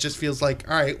 most of because it just feels like,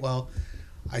 all right, well,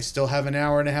 I still have an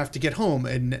hour and a half to get home,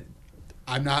 and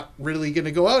I'm not really going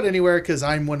to go out anywhere because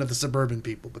I'm one of the suburban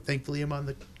people. But thankfully, I'm on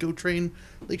the GO train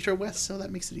Lakeshore West, so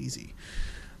that makes it easy.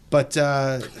 But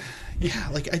yeah,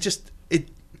 like I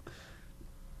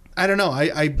don't know.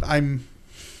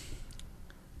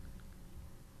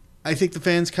 I think the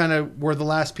fans kind of were the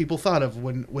last people thought of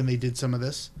when they did some of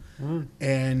this,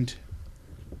 and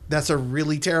that's a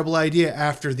really terrible idea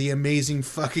after the amazing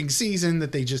fucking season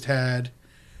that they just had.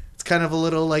 It's kind of a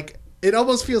little like, it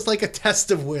almost feels like a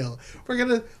test of will.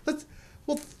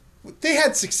 They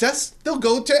had success. They'll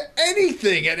go to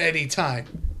anything at any time.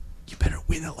 You better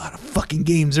win a lot of fucking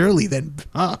games early then,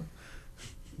 huh?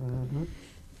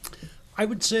 I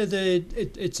would say that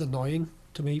it's annoying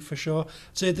to me for sure.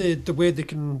 I'd say the way they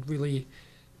can really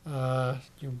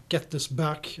get this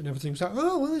back and everything's like,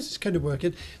 oh well, this is kind of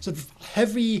working. Sort of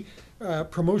heavy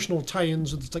promotional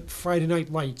tie-ins with like Friday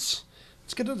Night Lights.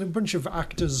 Let's get a bunch of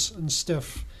actors and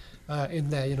stuff in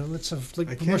there. You know, let's have like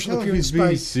I can't promotional tell if appearance he's being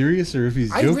by. serious or if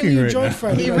he's I joking really right enjoyed now.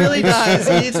 Friday He Night really Lights.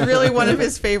 does. It's really one of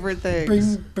his favorite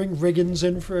things. Bring Riggins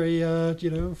in for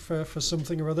a for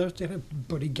something or other. You know,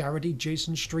 Buddy Garrity,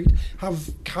 Jason Street. Have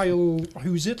Kyle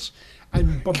Who's It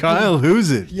and Bob Kyle,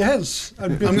 who's it? Yes,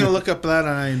 and I'm Billy, going to look up that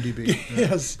on IMDb.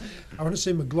 yes. I want to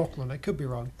say McLaughlin. I could be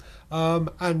wrong.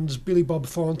 And Billy Bob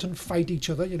Thornton fight each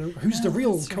other. You know, who's the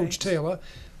real that's Coach right. Taylor?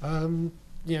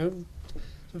 You know,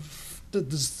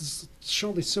 there's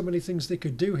surely so many things they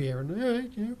could do here, and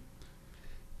you know.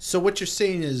 So what you're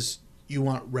saying is you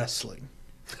want wrestling.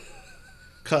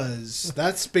 Because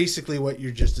that's basically what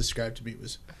you just described to me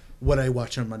was what I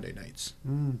watch on Monday nights.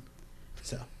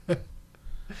 So,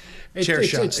 chair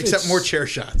shots. Except more chair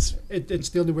shots. It's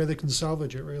the only way they can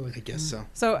salvage it, really. I guess so.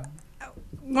 So,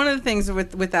 one of the things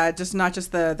with that, just not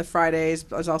just the Fridays,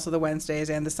 but there's also the Wednesdays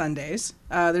and the Sundays.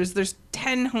 There's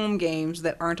 10 home games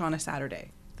that aren't on a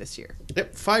Saturday this year.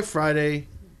 Yep, 5 Friday,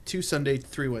 2 Sunday,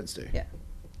 3 Wednesday. Yeah,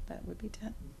 that would be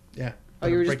 10. Yeah. Oh,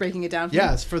 you were just breaking it down for me?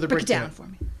 Yeah, it's for the Break it breakdown. down for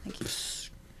me. Thank you.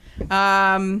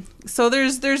 So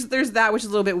there's that, which is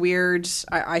a little bit weird.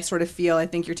 I sort of feel, I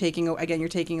think you're taking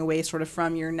away sort of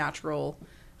from your natural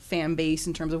fan base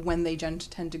in terms of when they tend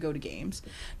to go to games,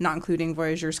 not including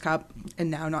Voyageurs Cup and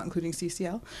now not including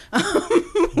CCL.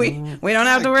 we don't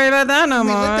have to worry about that no I mean,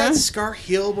 more. let that scar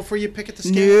heal before you pick at the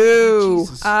scab. No.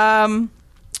 Jesus.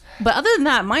 But other than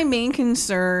that, my main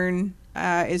concern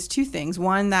is 2 things.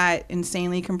 One, that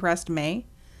insanely compressed May,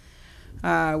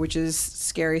 which is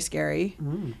scary.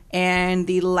 And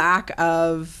the lack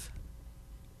of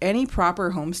any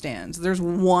proper homestands. There's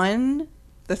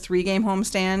the 3-game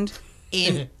homestand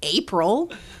in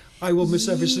April. I will miss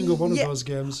every single one of Yeah. those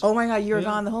games. Oh my God, you were Yeah.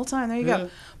 gone the whole time. There you Yeah. go.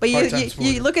 But Part-time you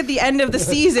supporter. look at the end of the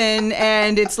season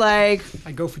and it's like,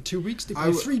 I go for 2 weeks to I play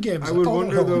w- 3 games. I would all at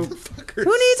wonder home. though. who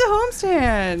needs a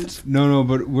homestand? No,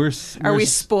 but Are we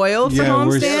spoiled for Yeah,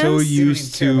 we're so homestands? They don't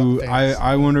used even care to. about fans.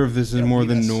 I wonder if this is They don't more need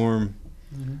the us. norm,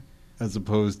 as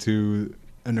opposed to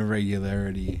an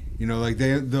irregularity. You know, like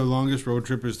the longest road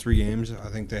trip is 3 games. I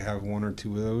think they have 1 or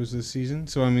 2 of those this season.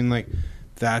 So I mean, like,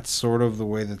 that's sort of the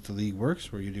way that the league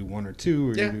works, where you do 1 or 2,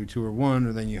 or Yeah. you do 2 or 1,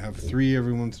 or then you have 3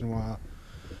 every once in a while.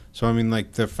 So I mean,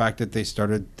 like, the fact that they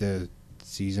started the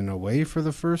season away for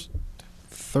the first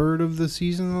third of the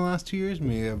season in the last 2 years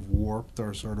may have warped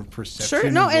our sort of perception. Sure,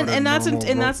 no, of what a and that's normal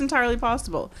and road- that's entirely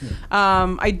possible.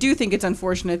 I do think it's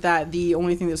unfortunate that the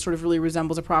only thing that sort of really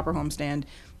resembles a proper homestand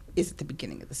is at the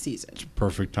beginning of the season.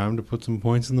 Perfect time to put some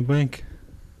points in the bank.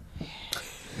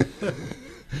 All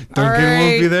Duncan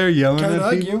won't be right. there yelling Can't at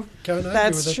argue. people. Can't argue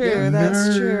That's with true. it. Yeah.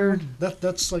 That's true.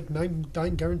 That's like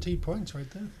nine guaranteed points right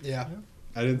there. Yeah.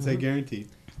 I didn't say guaranteed.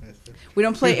 We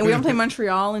don't play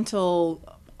Montreal until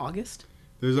August.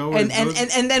 There's always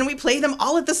And then we play them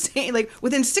all at the same, like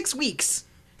within 6 weeks.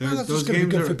 Well, that's those just going to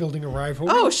be games good for are building a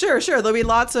rivalry. Oh, sure. There'll be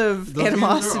lots of those games are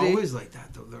animosity. always like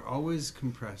that though. They're always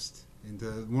compressed. And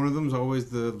one of them's always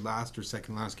the last or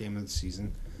second last game of the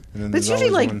season. And then But it's there's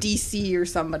usually always like one- DC or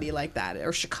somebody like that,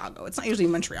 or Chicago. It's not usually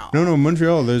Montreal. No,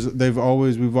 Montreal. We've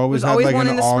always There's had always like one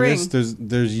in in the August. spring.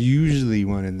 There's usually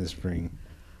one in the spring.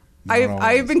 Not I've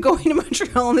always. been going to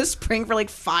Montreal in the spring for like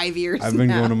 5 years. I've been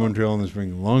now. going to Montreal in the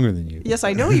spring longer than you. Yes,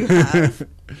 I know you have.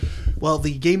 Well,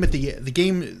 the game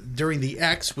during the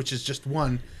X, which is just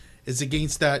one, is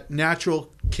against that natural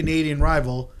Canadian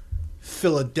rival,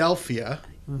 Philadelphia.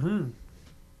 Mm-hmm.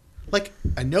 Like,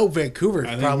 I know Vancouver's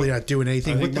I think probably my- not doing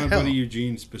anything. I What think the my hell? buddy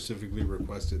Eugene specifically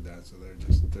requested that, so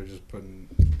they're just putting.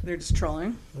 They're just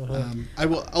trolling. I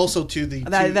will also to the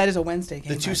That is a Wednesday game.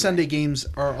 the by two way. Sunday games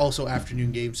are also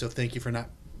afternoon games. So thank you for not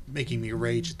making me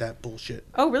rage at that bullshit.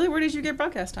 Oh, really? Where did you get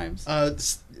broadcast times? On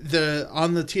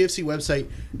the TFC website,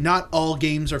 not all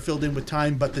games are filled in with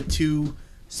time, but the two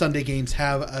Sunday games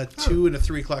have a 2 and a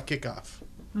 3 o'clock kickoff.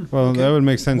 Well, Okay. that would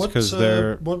make sense What's, because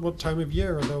they're. what time of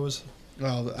year are those?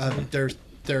 Well, they're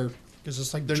Because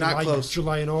it's like They're July, not close.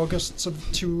 July and August, so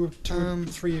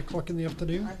 3 o'clock in the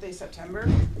afternoon. Aren't they September?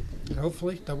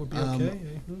 Hopefully, that would be okay.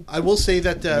 Mhm. I will say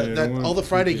that Yeah, that well, all the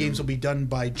Friday thank you. games will be done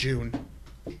by June,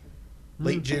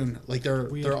 late June. Like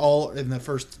Weird. they're all in the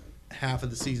first half of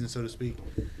the season, so to speak.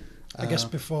 I guess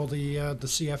before the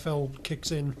CFL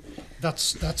kicks in,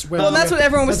 that's when. Well, that's what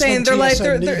everyone was that's when saying. They're like,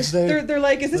 TSN needs their- they're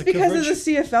like, is this their because of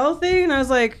the coverage. CFL thing? And I was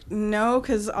like, no,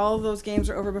 because all of those games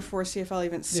are over before CFL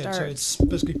even Yeah, starts. so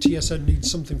it's basically TSN needs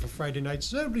something for Friday nights.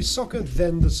 So everybody's soccer,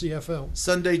 then the CFL.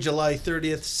 Sunday, July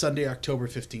 30th, Sunday, October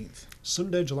 15th.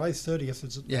 Sunday, July 30th.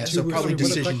 Is it Yeah, 2 so or probably 3?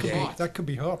 decision that could day. Be, that could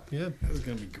be hot. Yeah. That was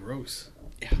gonna be gross.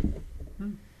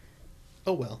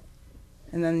 Oh well.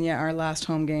 And then our last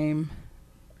home game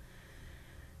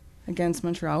against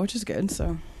Montreal, which is good.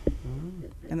 So,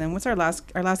 and then what's our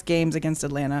last games against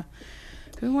Atlanta?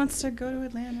 Who wants to go to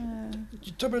Atlanta?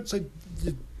 You talk about like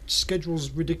the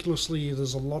schedule's ridiculously.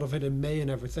 There's a lot of it in May and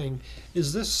everything.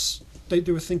 Is this? They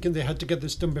were thinking they had to get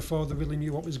this done before they really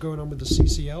knew what was going on with the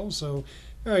CCL. So,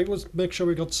 all right, let's make sure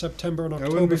we got September and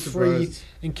wouldn't October be free surprised.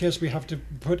 in case we have to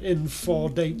put in 4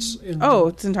 dates. In Oh,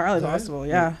 it's entirely Right. possible.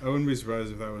 Yeah. I wouldn't be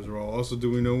surprised if that was wrong. Also,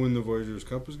 do we know when the Voyageurs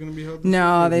Cup is going to be held? this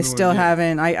No, year? they No still idea.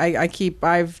 haven't.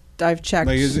 I've checked.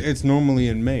 Like, it's normally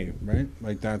in May, right?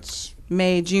 Like, that's.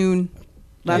 May, June.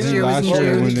 Last Yeah, year was last in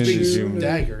year June. went into Being June.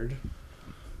 staggered.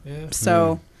 Yeah.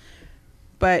 So,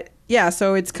 but yeah,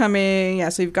 so it's coming. Yeah,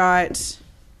 so you've got,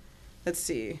 let's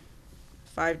see,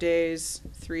 5 days,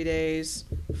 3 days,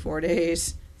 4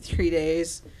 days, 3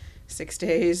 days, 6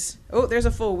 days. Oh, there's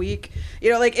a full week.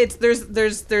 Like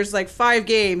there's like 5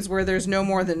 games where there's no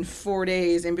more than 4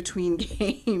 days in between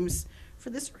games for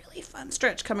this really fun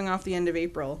stretch coming off the end of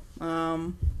April.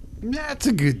 That's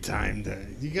a good time.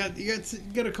 You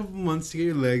got a couple months to get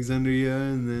your legs under you,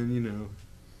 and then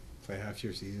play half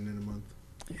your season in a month.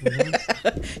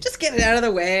 Just get it out of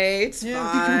the way. It's You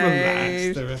fine. can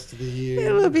relax the rest of the year.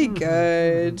 It'll be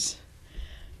good.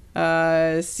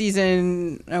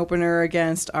 Season opener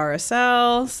against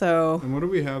RSL. So And what do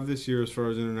we have this year as far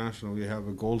as international? We have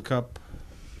a Gold Cup.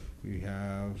 We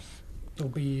have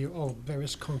There'll be all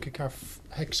various CONCACAF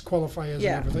Hex qualifiers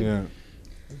Yeah. and everything. yeah,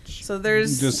 so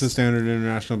there's just the standard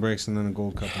international breaks and then a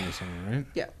Gold Cup in the summer, right?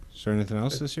 Yeah. Is there anything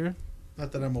else this year?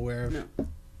 Not that I'm aware of. No.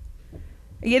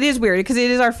 It is weird because it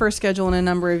is our first schedule in a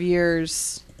number of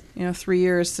years. 3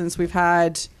 years since we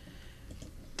haven't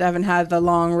had the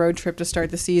long road trip to start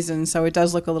the season, so it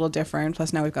does look a little different.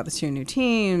 Plus now we've got the 2 new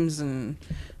teams and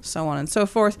so on and so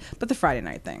forth. But the Friday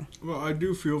night thing, Well, I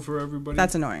do feel for everybody.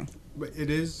 that's annoying. But it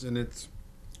is, and it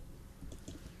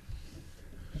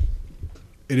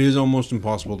is almost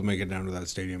impossible to make it down to that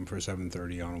stadium for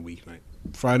 7:30 on a weeknight.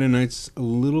 Friday night's a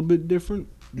little bit different,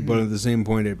 but at the same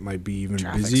point, it might be even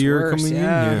Traffic's busier worse, coming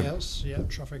yeah. in. Yes, yeah,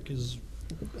 traffic is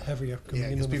heavier coming Yeah,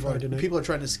 in because on the Friday night. people are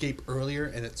trying to escape earlier,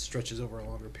 and it stretches over a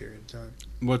longer period of time.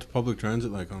 What's public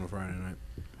transit like on a Friday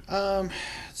night?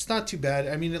 It's not too bad.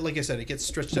 I mean, like I said, it gets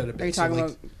stretched out a bit. Are you So, talking like,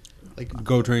 about? like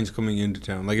Go trains coming into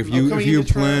town. Like if Oh, you coming if you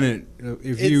into plan town, it,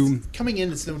 if it's you coming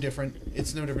in, it's no different.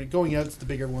 It's no different. Going out, it's the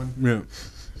bigger one, yeah.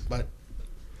 but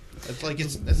it's like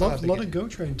it's A not lot big. of Go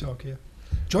Train talk here.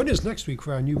 Join us next week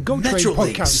for our new Go Train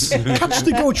Metrolinx. podcast. Catch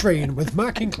the Go Train with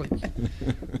Mark Hinkley.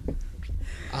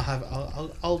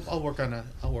 I'll work on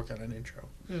an intro.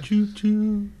 Choo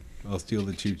choo. I'll steal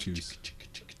the choo choos.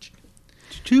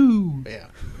 Choo. Yeah,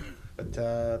 but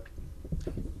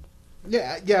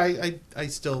I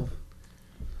still,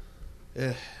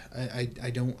 I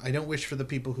don't wish for the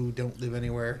people who don't live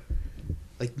anywhere.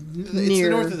 Like it's the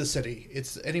north of the city.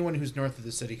 It's anyone who's north of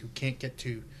the city who can't get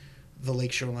to the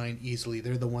lakeshore line easily.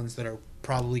 They're the ones that are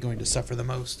probably going to suffer the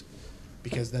most,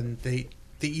 because then the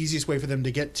easiest way for them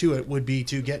to get to it would be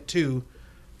to get to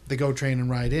the GO train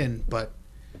and ride in. But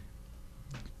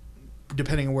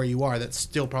depending on where you are, that's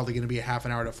still probably going to be a half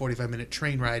an hour to 45-minute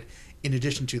train ride in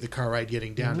addition to the car ride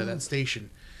getting down to that station.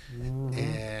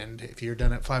 And if you're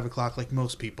done at 5 o'clock like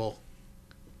most people,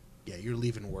 yeah, you're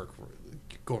leaving work,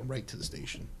 going right to the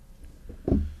station.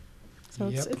 So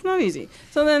it's not easy.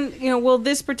 So then, will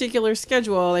this particular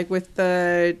schedule, like with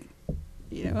the,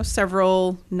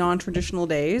 several non-traditional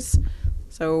days,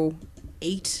 so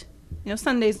 8,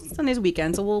 Sunday's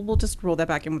weekend, so we'll just roll that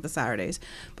back in with the Saturdays.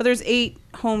 But there's 8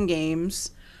 home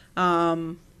games.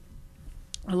 A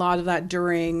lot of that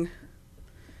during,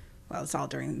 well, it's all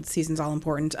during the season's all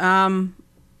important.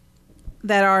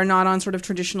 That are not on sort of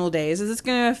traditional days. Is this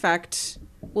going to affect?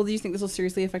 Well, do you think this will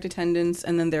seriously affect attendance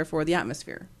and then therefore the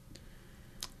atmosphere?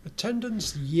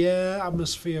 Attendance, yeah.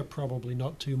 Atmosphere, probably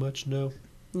not too much. No.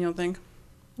 You don't think?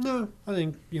 No, I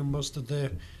think most of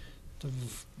the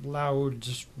loud,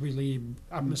 really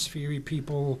atmospheric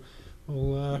people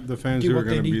will the fans do who are what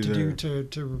they gonna need be to there. do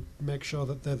to make sure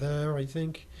that they're there. I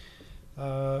think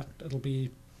it'll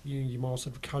be your more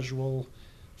sort of casual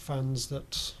fans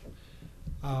that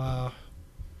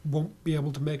won't be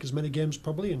able to make as many games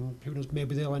probably, and who knows,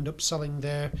 maybe they'll end up selling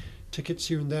their tickets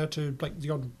here and there to like the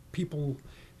odd people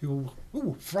who,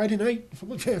 Friday night,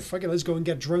 fuck it, let's go and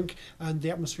get drunk, and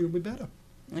the atmosphere will be better.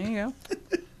 There you go.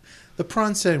 The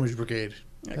Prawn Sandwich Brigade.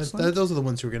 Excellent. Those are the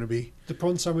ones who are going to be. The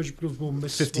prawn sandwich will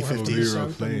miss 50-50. will have to Will be miss out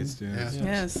replaced, and- yeah.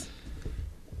 Yes.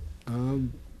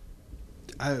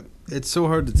 It's so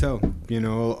hard to tell.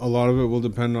 A lot of it will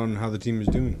depend on how the team is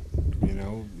doing.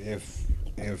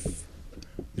 If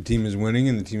the team is winning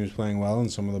and the team is playing well,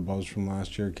 and some of the buzz from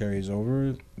last year carries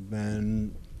over,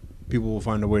 then people will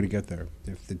find a way to get there.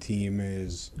 If the team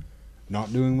is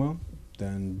not doing well,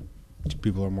 then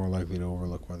people are more likely to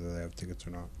overlook whether they have tickets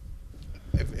or not.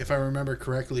 If I remember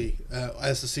correctly,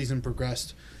 as the season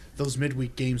progressed, those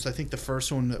midweek games, I think the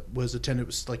first one that was attended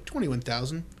was like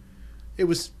 21,000. It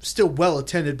was still well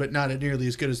attended, but not nearly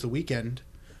as good as the weekend.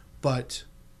 But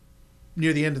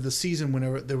near the end of the season,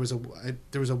 whenever there was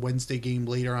a Wednesday game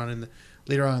later on in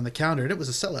the calendar, and it was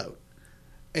a sellout.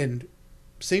 And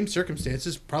same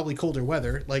circumstances, probably colder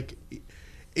weather. Like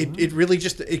it really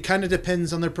just it kind of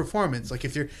depends on their performance. Like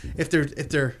if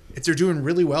they're doing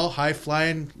really well, high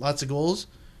flying, lots of goals,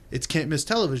 it's can't miss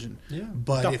television. Yeah,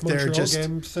 But that if they're Montreal just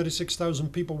game, 36,000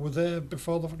 people were there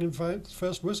before the fucking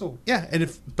first whistle. yeah, and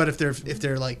if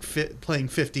they're like playing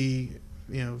 50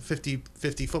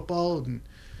 football and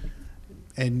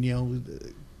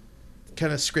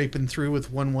kind of scraping through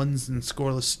with 1-1s and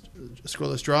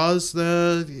scoreless draws,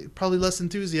 probably less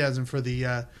enthusiasm for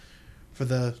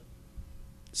the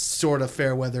sort of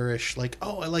fair weather-ish, like,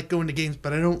 I like going to games,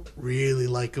 but I don't really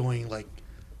like going like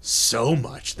so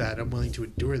much that I'm willing to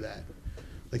endure that.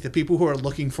 Like the people who are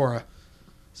looking for a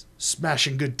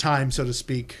smashing good time, so to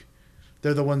speak,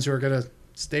 they're the ones who are gonna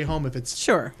stay home if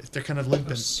they're kind of A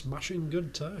limping. smashing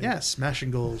good time. Yeah,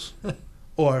 smashing goals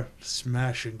or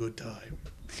smashing good time.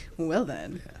 Well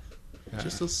then.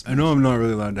 Just a I know I'm not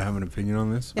really allowed to have an opinion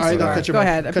on this. Yes, All right, you no, are. cut your Go mic.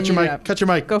 ahead. Cut your Opinion it mic. up. Cut your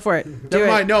mic. Go for it. Do Never it.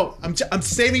 mind. No, I'm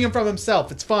saving him from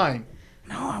himself. It's fine.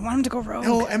 No, I want him to go rogue.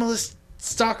 No,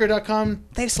 MLSstalker.com.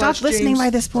 They've stopped listening by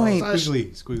this point.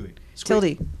 Squiggly.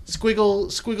 Tildy.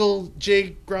 Squiggle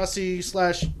J Grossi /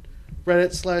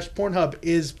 Reddit / Pornhub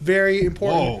is very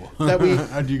important. That we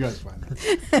How do you guys find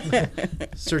that?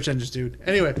 search engines, dude.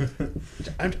 Anyway,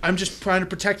 I'm just trying to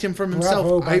protect him from himself.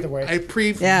 Bravo, by the way.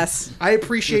 Yes. I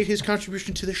appreciate his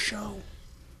contribution to the show.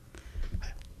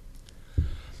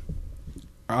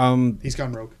 He's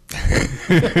gone rogue.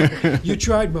 You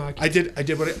tried, Mark. I did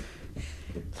what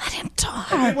Let him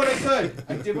talk. I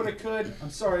did what I could.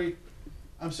 I'm sorry,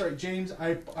 James.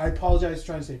 I apologize.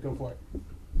 Trying to say, go for it.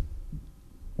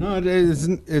 No,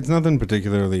 it's nothing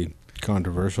particularly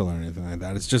controversial or anything like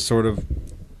that. It's just sort of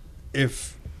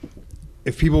if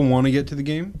people want to get to the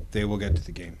game, they will get to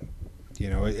the game.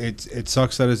 It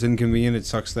sucks that it's inconvenient. It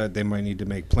sucks that they might need to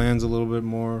make plans a little bit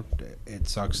more. It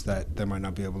sucks that they might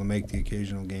not be able to make the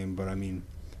occasional game. But I mean,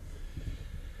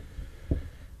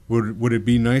 would it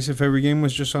be nice if every game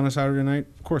was just on a Saturday night?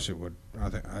 Of course it would.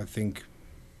 I think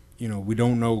we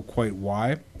don't know quite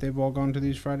why they've all gone to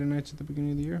these Friday nights at the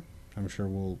beginning of the year. I'm sure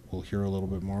we'll hear a little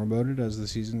bit more about it as the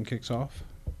season kicks off.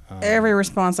 Every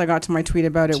response I got to my tweet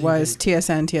about it was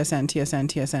TSN, TSN, TSN,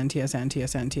 TSN, TSN,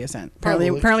 TSN, TSN. Apparently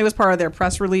it was part of their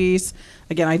press release.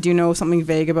 Again, I do know something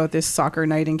vague about this Soccer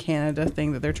Night in Canada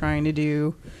thing that they're trying to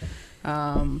do.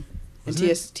 And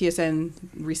TSN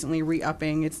recently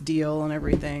re-upping its deal and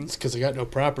everything. It's because I got no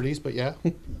properties, but yeah.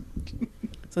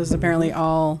 So this is apparently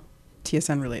all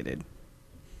TSN related,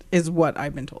 is what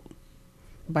I've been told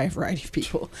by a variety of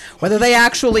people. Whether they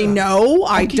actually know,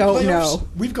 I don't know.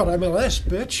 We've got MLS,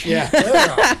 bitch. Yeah.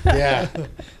 Yeah.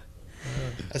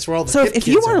 That's where all the So hip if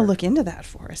you kids want to are. look into that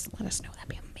for us, let us know. That'd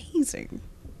be amazing.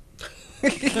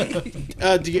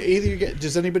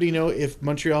 Does anybody know if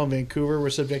Montreal and Vancouver were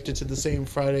subjected to the same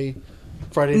Friday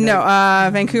No,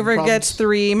 night? Vancouver Province? gets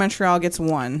 3, Montreal gets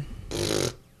 1.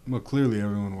 Well, clearly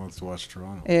everyone wants to watch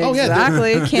Toronto.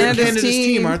 Exactly. They're Canada's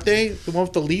team. aren't they? The one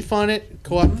with the leaf on it.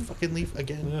 Co-op fucking leaf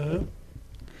again.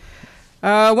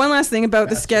 One last thing about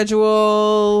the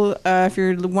schedule. If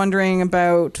you're wondering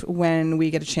about when we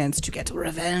get a chance to get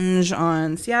revenge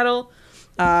on Seattle,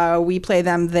 we play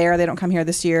them there. They don't come here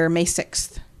this year. May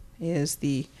 6th is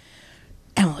the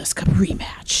MLS Cup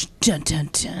rematch. Dun, dun,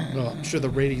 dun. Well, I'm sure the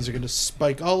ratings are going to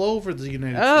spike all over the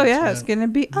United States. Oh, yeah. It's going to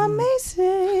be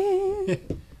amazing.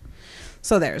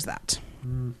 So there's that.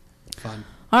 Fun.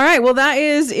 All right. Well, that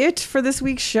is it for this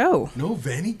week's show. No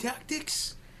Vanny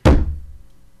Tactics?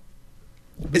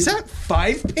 Is that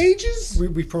 5 pages?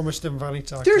 We promised them Vanny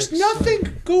Tactics. There's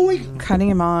nothing going. Cutting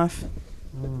him off.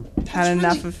 Had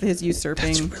enough really- of his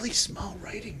usurping. That's really small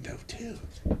writing, though, too.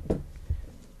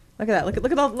 Look at that. Look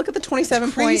at the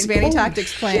 27 point crazy. Vanny Holy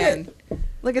Tactics plan.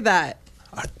 Look at that.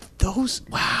 Are those?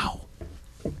 Wow.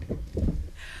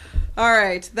 All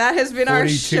right, that has been our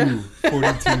show.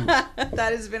 42.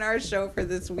 That has been our show for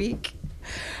this week.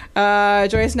 Join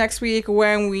us next week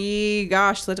when I'm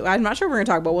not sure what we're going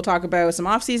to talk about. We'll talk about some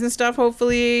off-season stuff,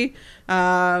 hopefully.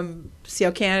 See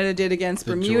how Canada did against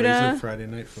The Bermuda. joys of Friday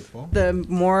Night Football.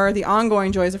 The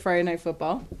ongoing joys of Friday Night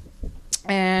Football.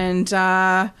 And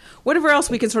whatever else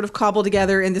we can sort of cobble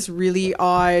together in this really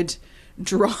odd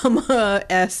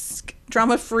drama-free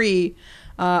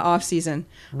off-season.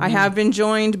 I have been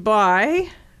joined by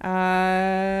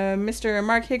Mr.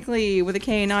 Mark Hickley with a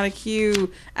K, not a Q,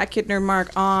 at Kittner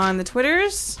Mark on the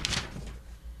Twitters.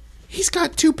 He's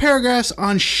got 2 paragraphs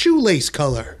on shoelace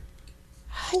color.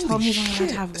 Told Holy me he's only allowed shit,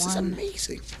 to have this is one.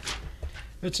 amazing.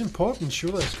 It's important,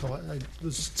 shoelace color.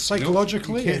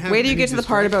 Psychologically. you can't have Wait till you any get to the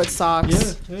part about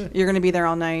socks. Yeah. You're going to be there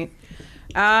all night.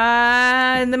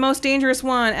 And the most dangerous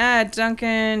one, at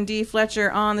Duncan D.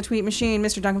 Fletcher on the tweet machine,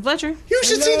 Mr. Duncan Fletcher. You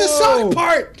should see the Hello. sock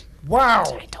part. Wow.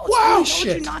 I told Wow, you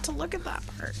shit. not to look at that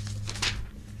part.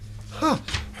 Huh.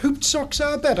 Hooped socks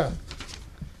are better.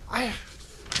 I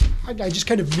just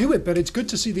kind of knew it, but it's good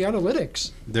to see the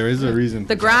analytics. There is a reason.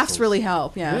 The for graphs tackles. really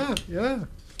help, yeah. Yeah.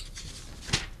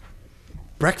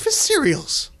 Breakfast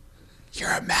cereals.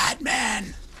 You're a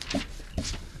madman.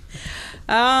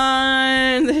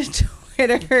 On the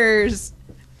Twitters,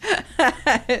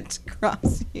 at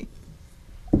Crossy.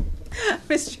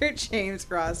 Mr. James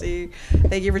Crossy.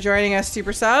 Thank you for joining us,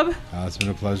 Super Sub. It's been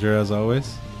a pleasure as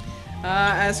always.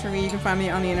 As for me, you can find me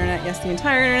on the internet, yes, the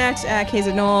entire internet, at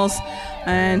KZ Knowles.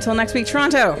 Until next week,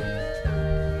 Toronto,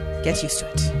 get used to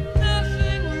it.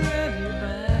 Nothing really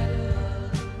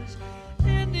matters.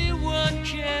 Anyone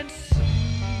can see.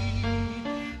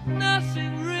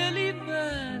 Nothing really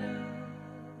matters.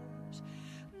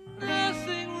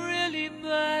 Nothing really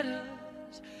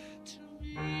matters to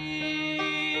me.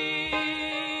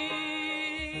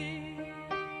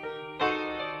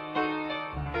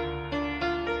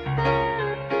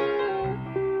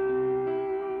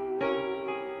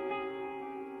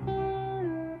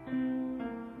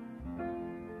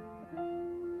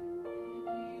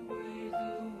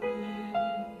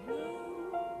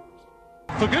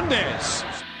 For goodness.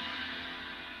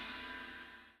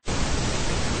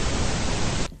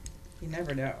 You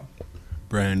never know.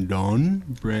 Brandon.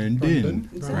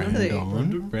 Exactly.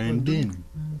 Brandon.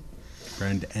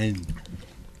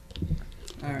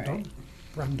 All right.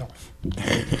 Randolph.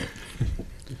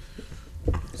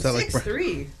 Is that like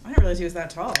 6'3". I didn't realize he was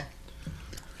that tall.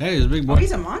 Hey, he's a big Oh, boy.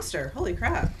 he's a monster. Holy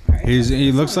crap. All right.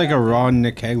 He looks That's not like a bad. raw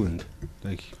Nick Hagland.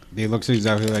 Like he looks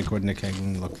exactly like what Nick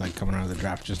Hagland looked like coming out of the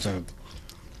draft. Just a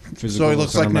physical. So he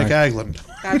looks like center Nick back. Agland.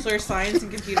 Bachelor of Science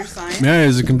and Computer Science. Yeah,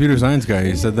 he's a computer science guy.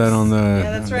 He said that on the.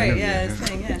 Yeah, that's on the right. interview. Yeah, his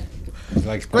thing, yeah. He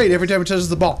likes Great, every time it touches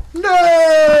the ball.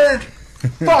 Nerd!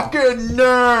 Fucking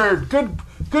nerd!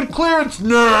 Good clearance,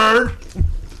 nerd!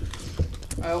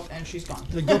 Oh, and she's gone.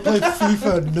 Go play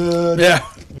FIFA, nerd. Yeah.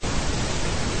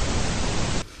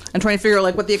 I'm trying to figure out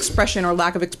like what the expression or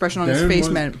lack of expression on his face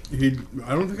meant.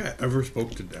 I don't think I ever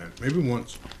spoke to Dan. Maybe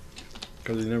once,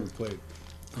 because he never played.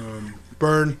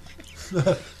 Burn.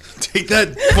 Take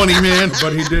that, funny man.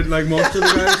 But he did like most of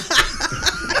the guys.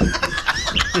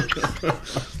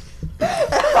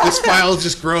 This file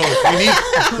just grows.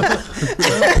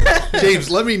 James,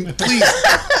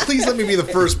 please let me be the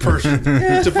first person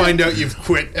to find out you've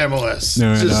quit MLS.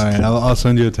 No, all right. I'll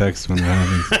send you a text when that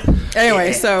happens.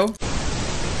 Anyway, so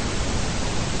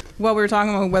well, we were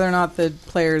talking about whether or not the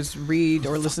players read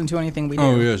or listen to anything we do.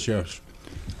 Oh, yes.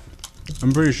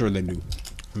 I'm pretty sure they do,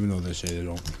 even though they say they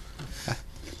don't.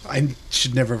 I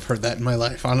should never have heard that in my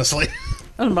life, honestly.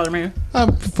 Doesn't bother me. Hi,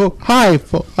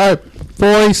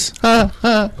 boys.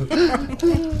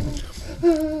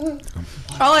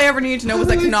 All I ever needed to know was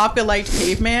like Kanopka liked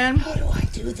Caveman. How do I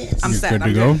do this? I'm You set. good to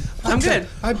I'm go? good. I'm good.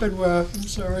 I've been. I'm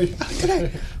sorry.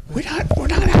 We're not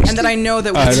actually. And then I know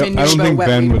that I women don't knew about think wet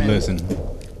Ben would Weedman. listen.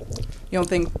 You don't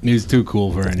think He's too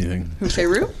cool for anything. who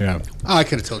Sheru? Yeah. Oh, I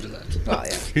could have told you that. Well,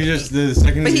 yeah. He just the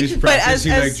second But he he- leaves but practice, as-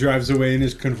 he as- like drives away in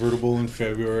his convertible in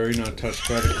February, not touched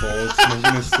by the cold,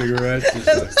 smoking a cigarette,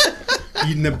 just like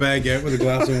eating a baguette with a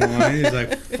glass of wine. He's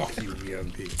like, "Fuck you,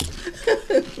 BMP.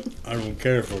 I don't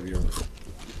care for you."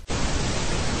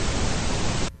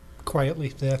 Quietly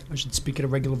there. I should speak at a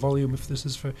regular volume if this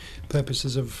is for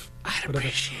purposes of whatever.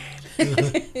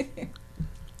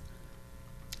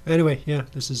 Anyway, yeah,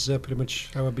 this is pretty much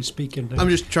how I'll be speaking. I'm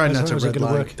just trying not to How's it gonna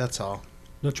redline. work? That's all.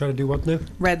 Not trying to do what now?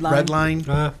 Red line. Red line.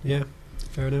 Ah, yeah,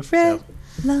 fair enough. Red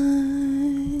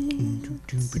line.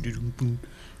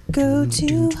 Go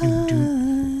too high.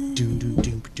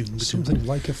 Something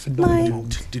like a phenomenon.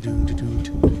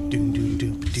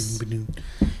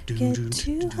 Get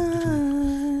too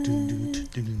high.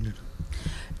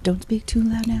 Don't speak too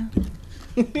loud now.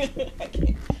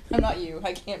 I'm not you.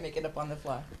 I can't make it up on the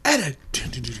fly. Edit.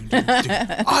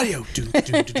 Audio.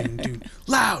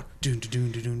 Loud.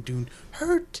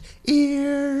 Hurt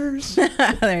ears.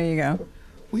 There you go.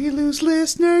 We lose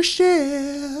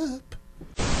listenership.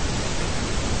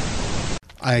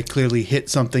 I clearly hit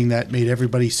something that made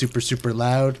everybody super, super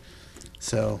loud.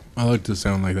 So I like to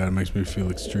sound like that. It makes me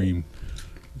feel extreme.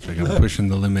 It's like I'm pushing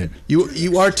the limit.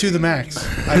 you are to the max.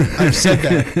 I've said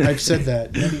that. I've said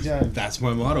that many times. That's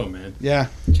my motto, man. Yeah.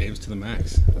 James to the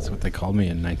max. That's what they called me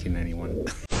in 1991.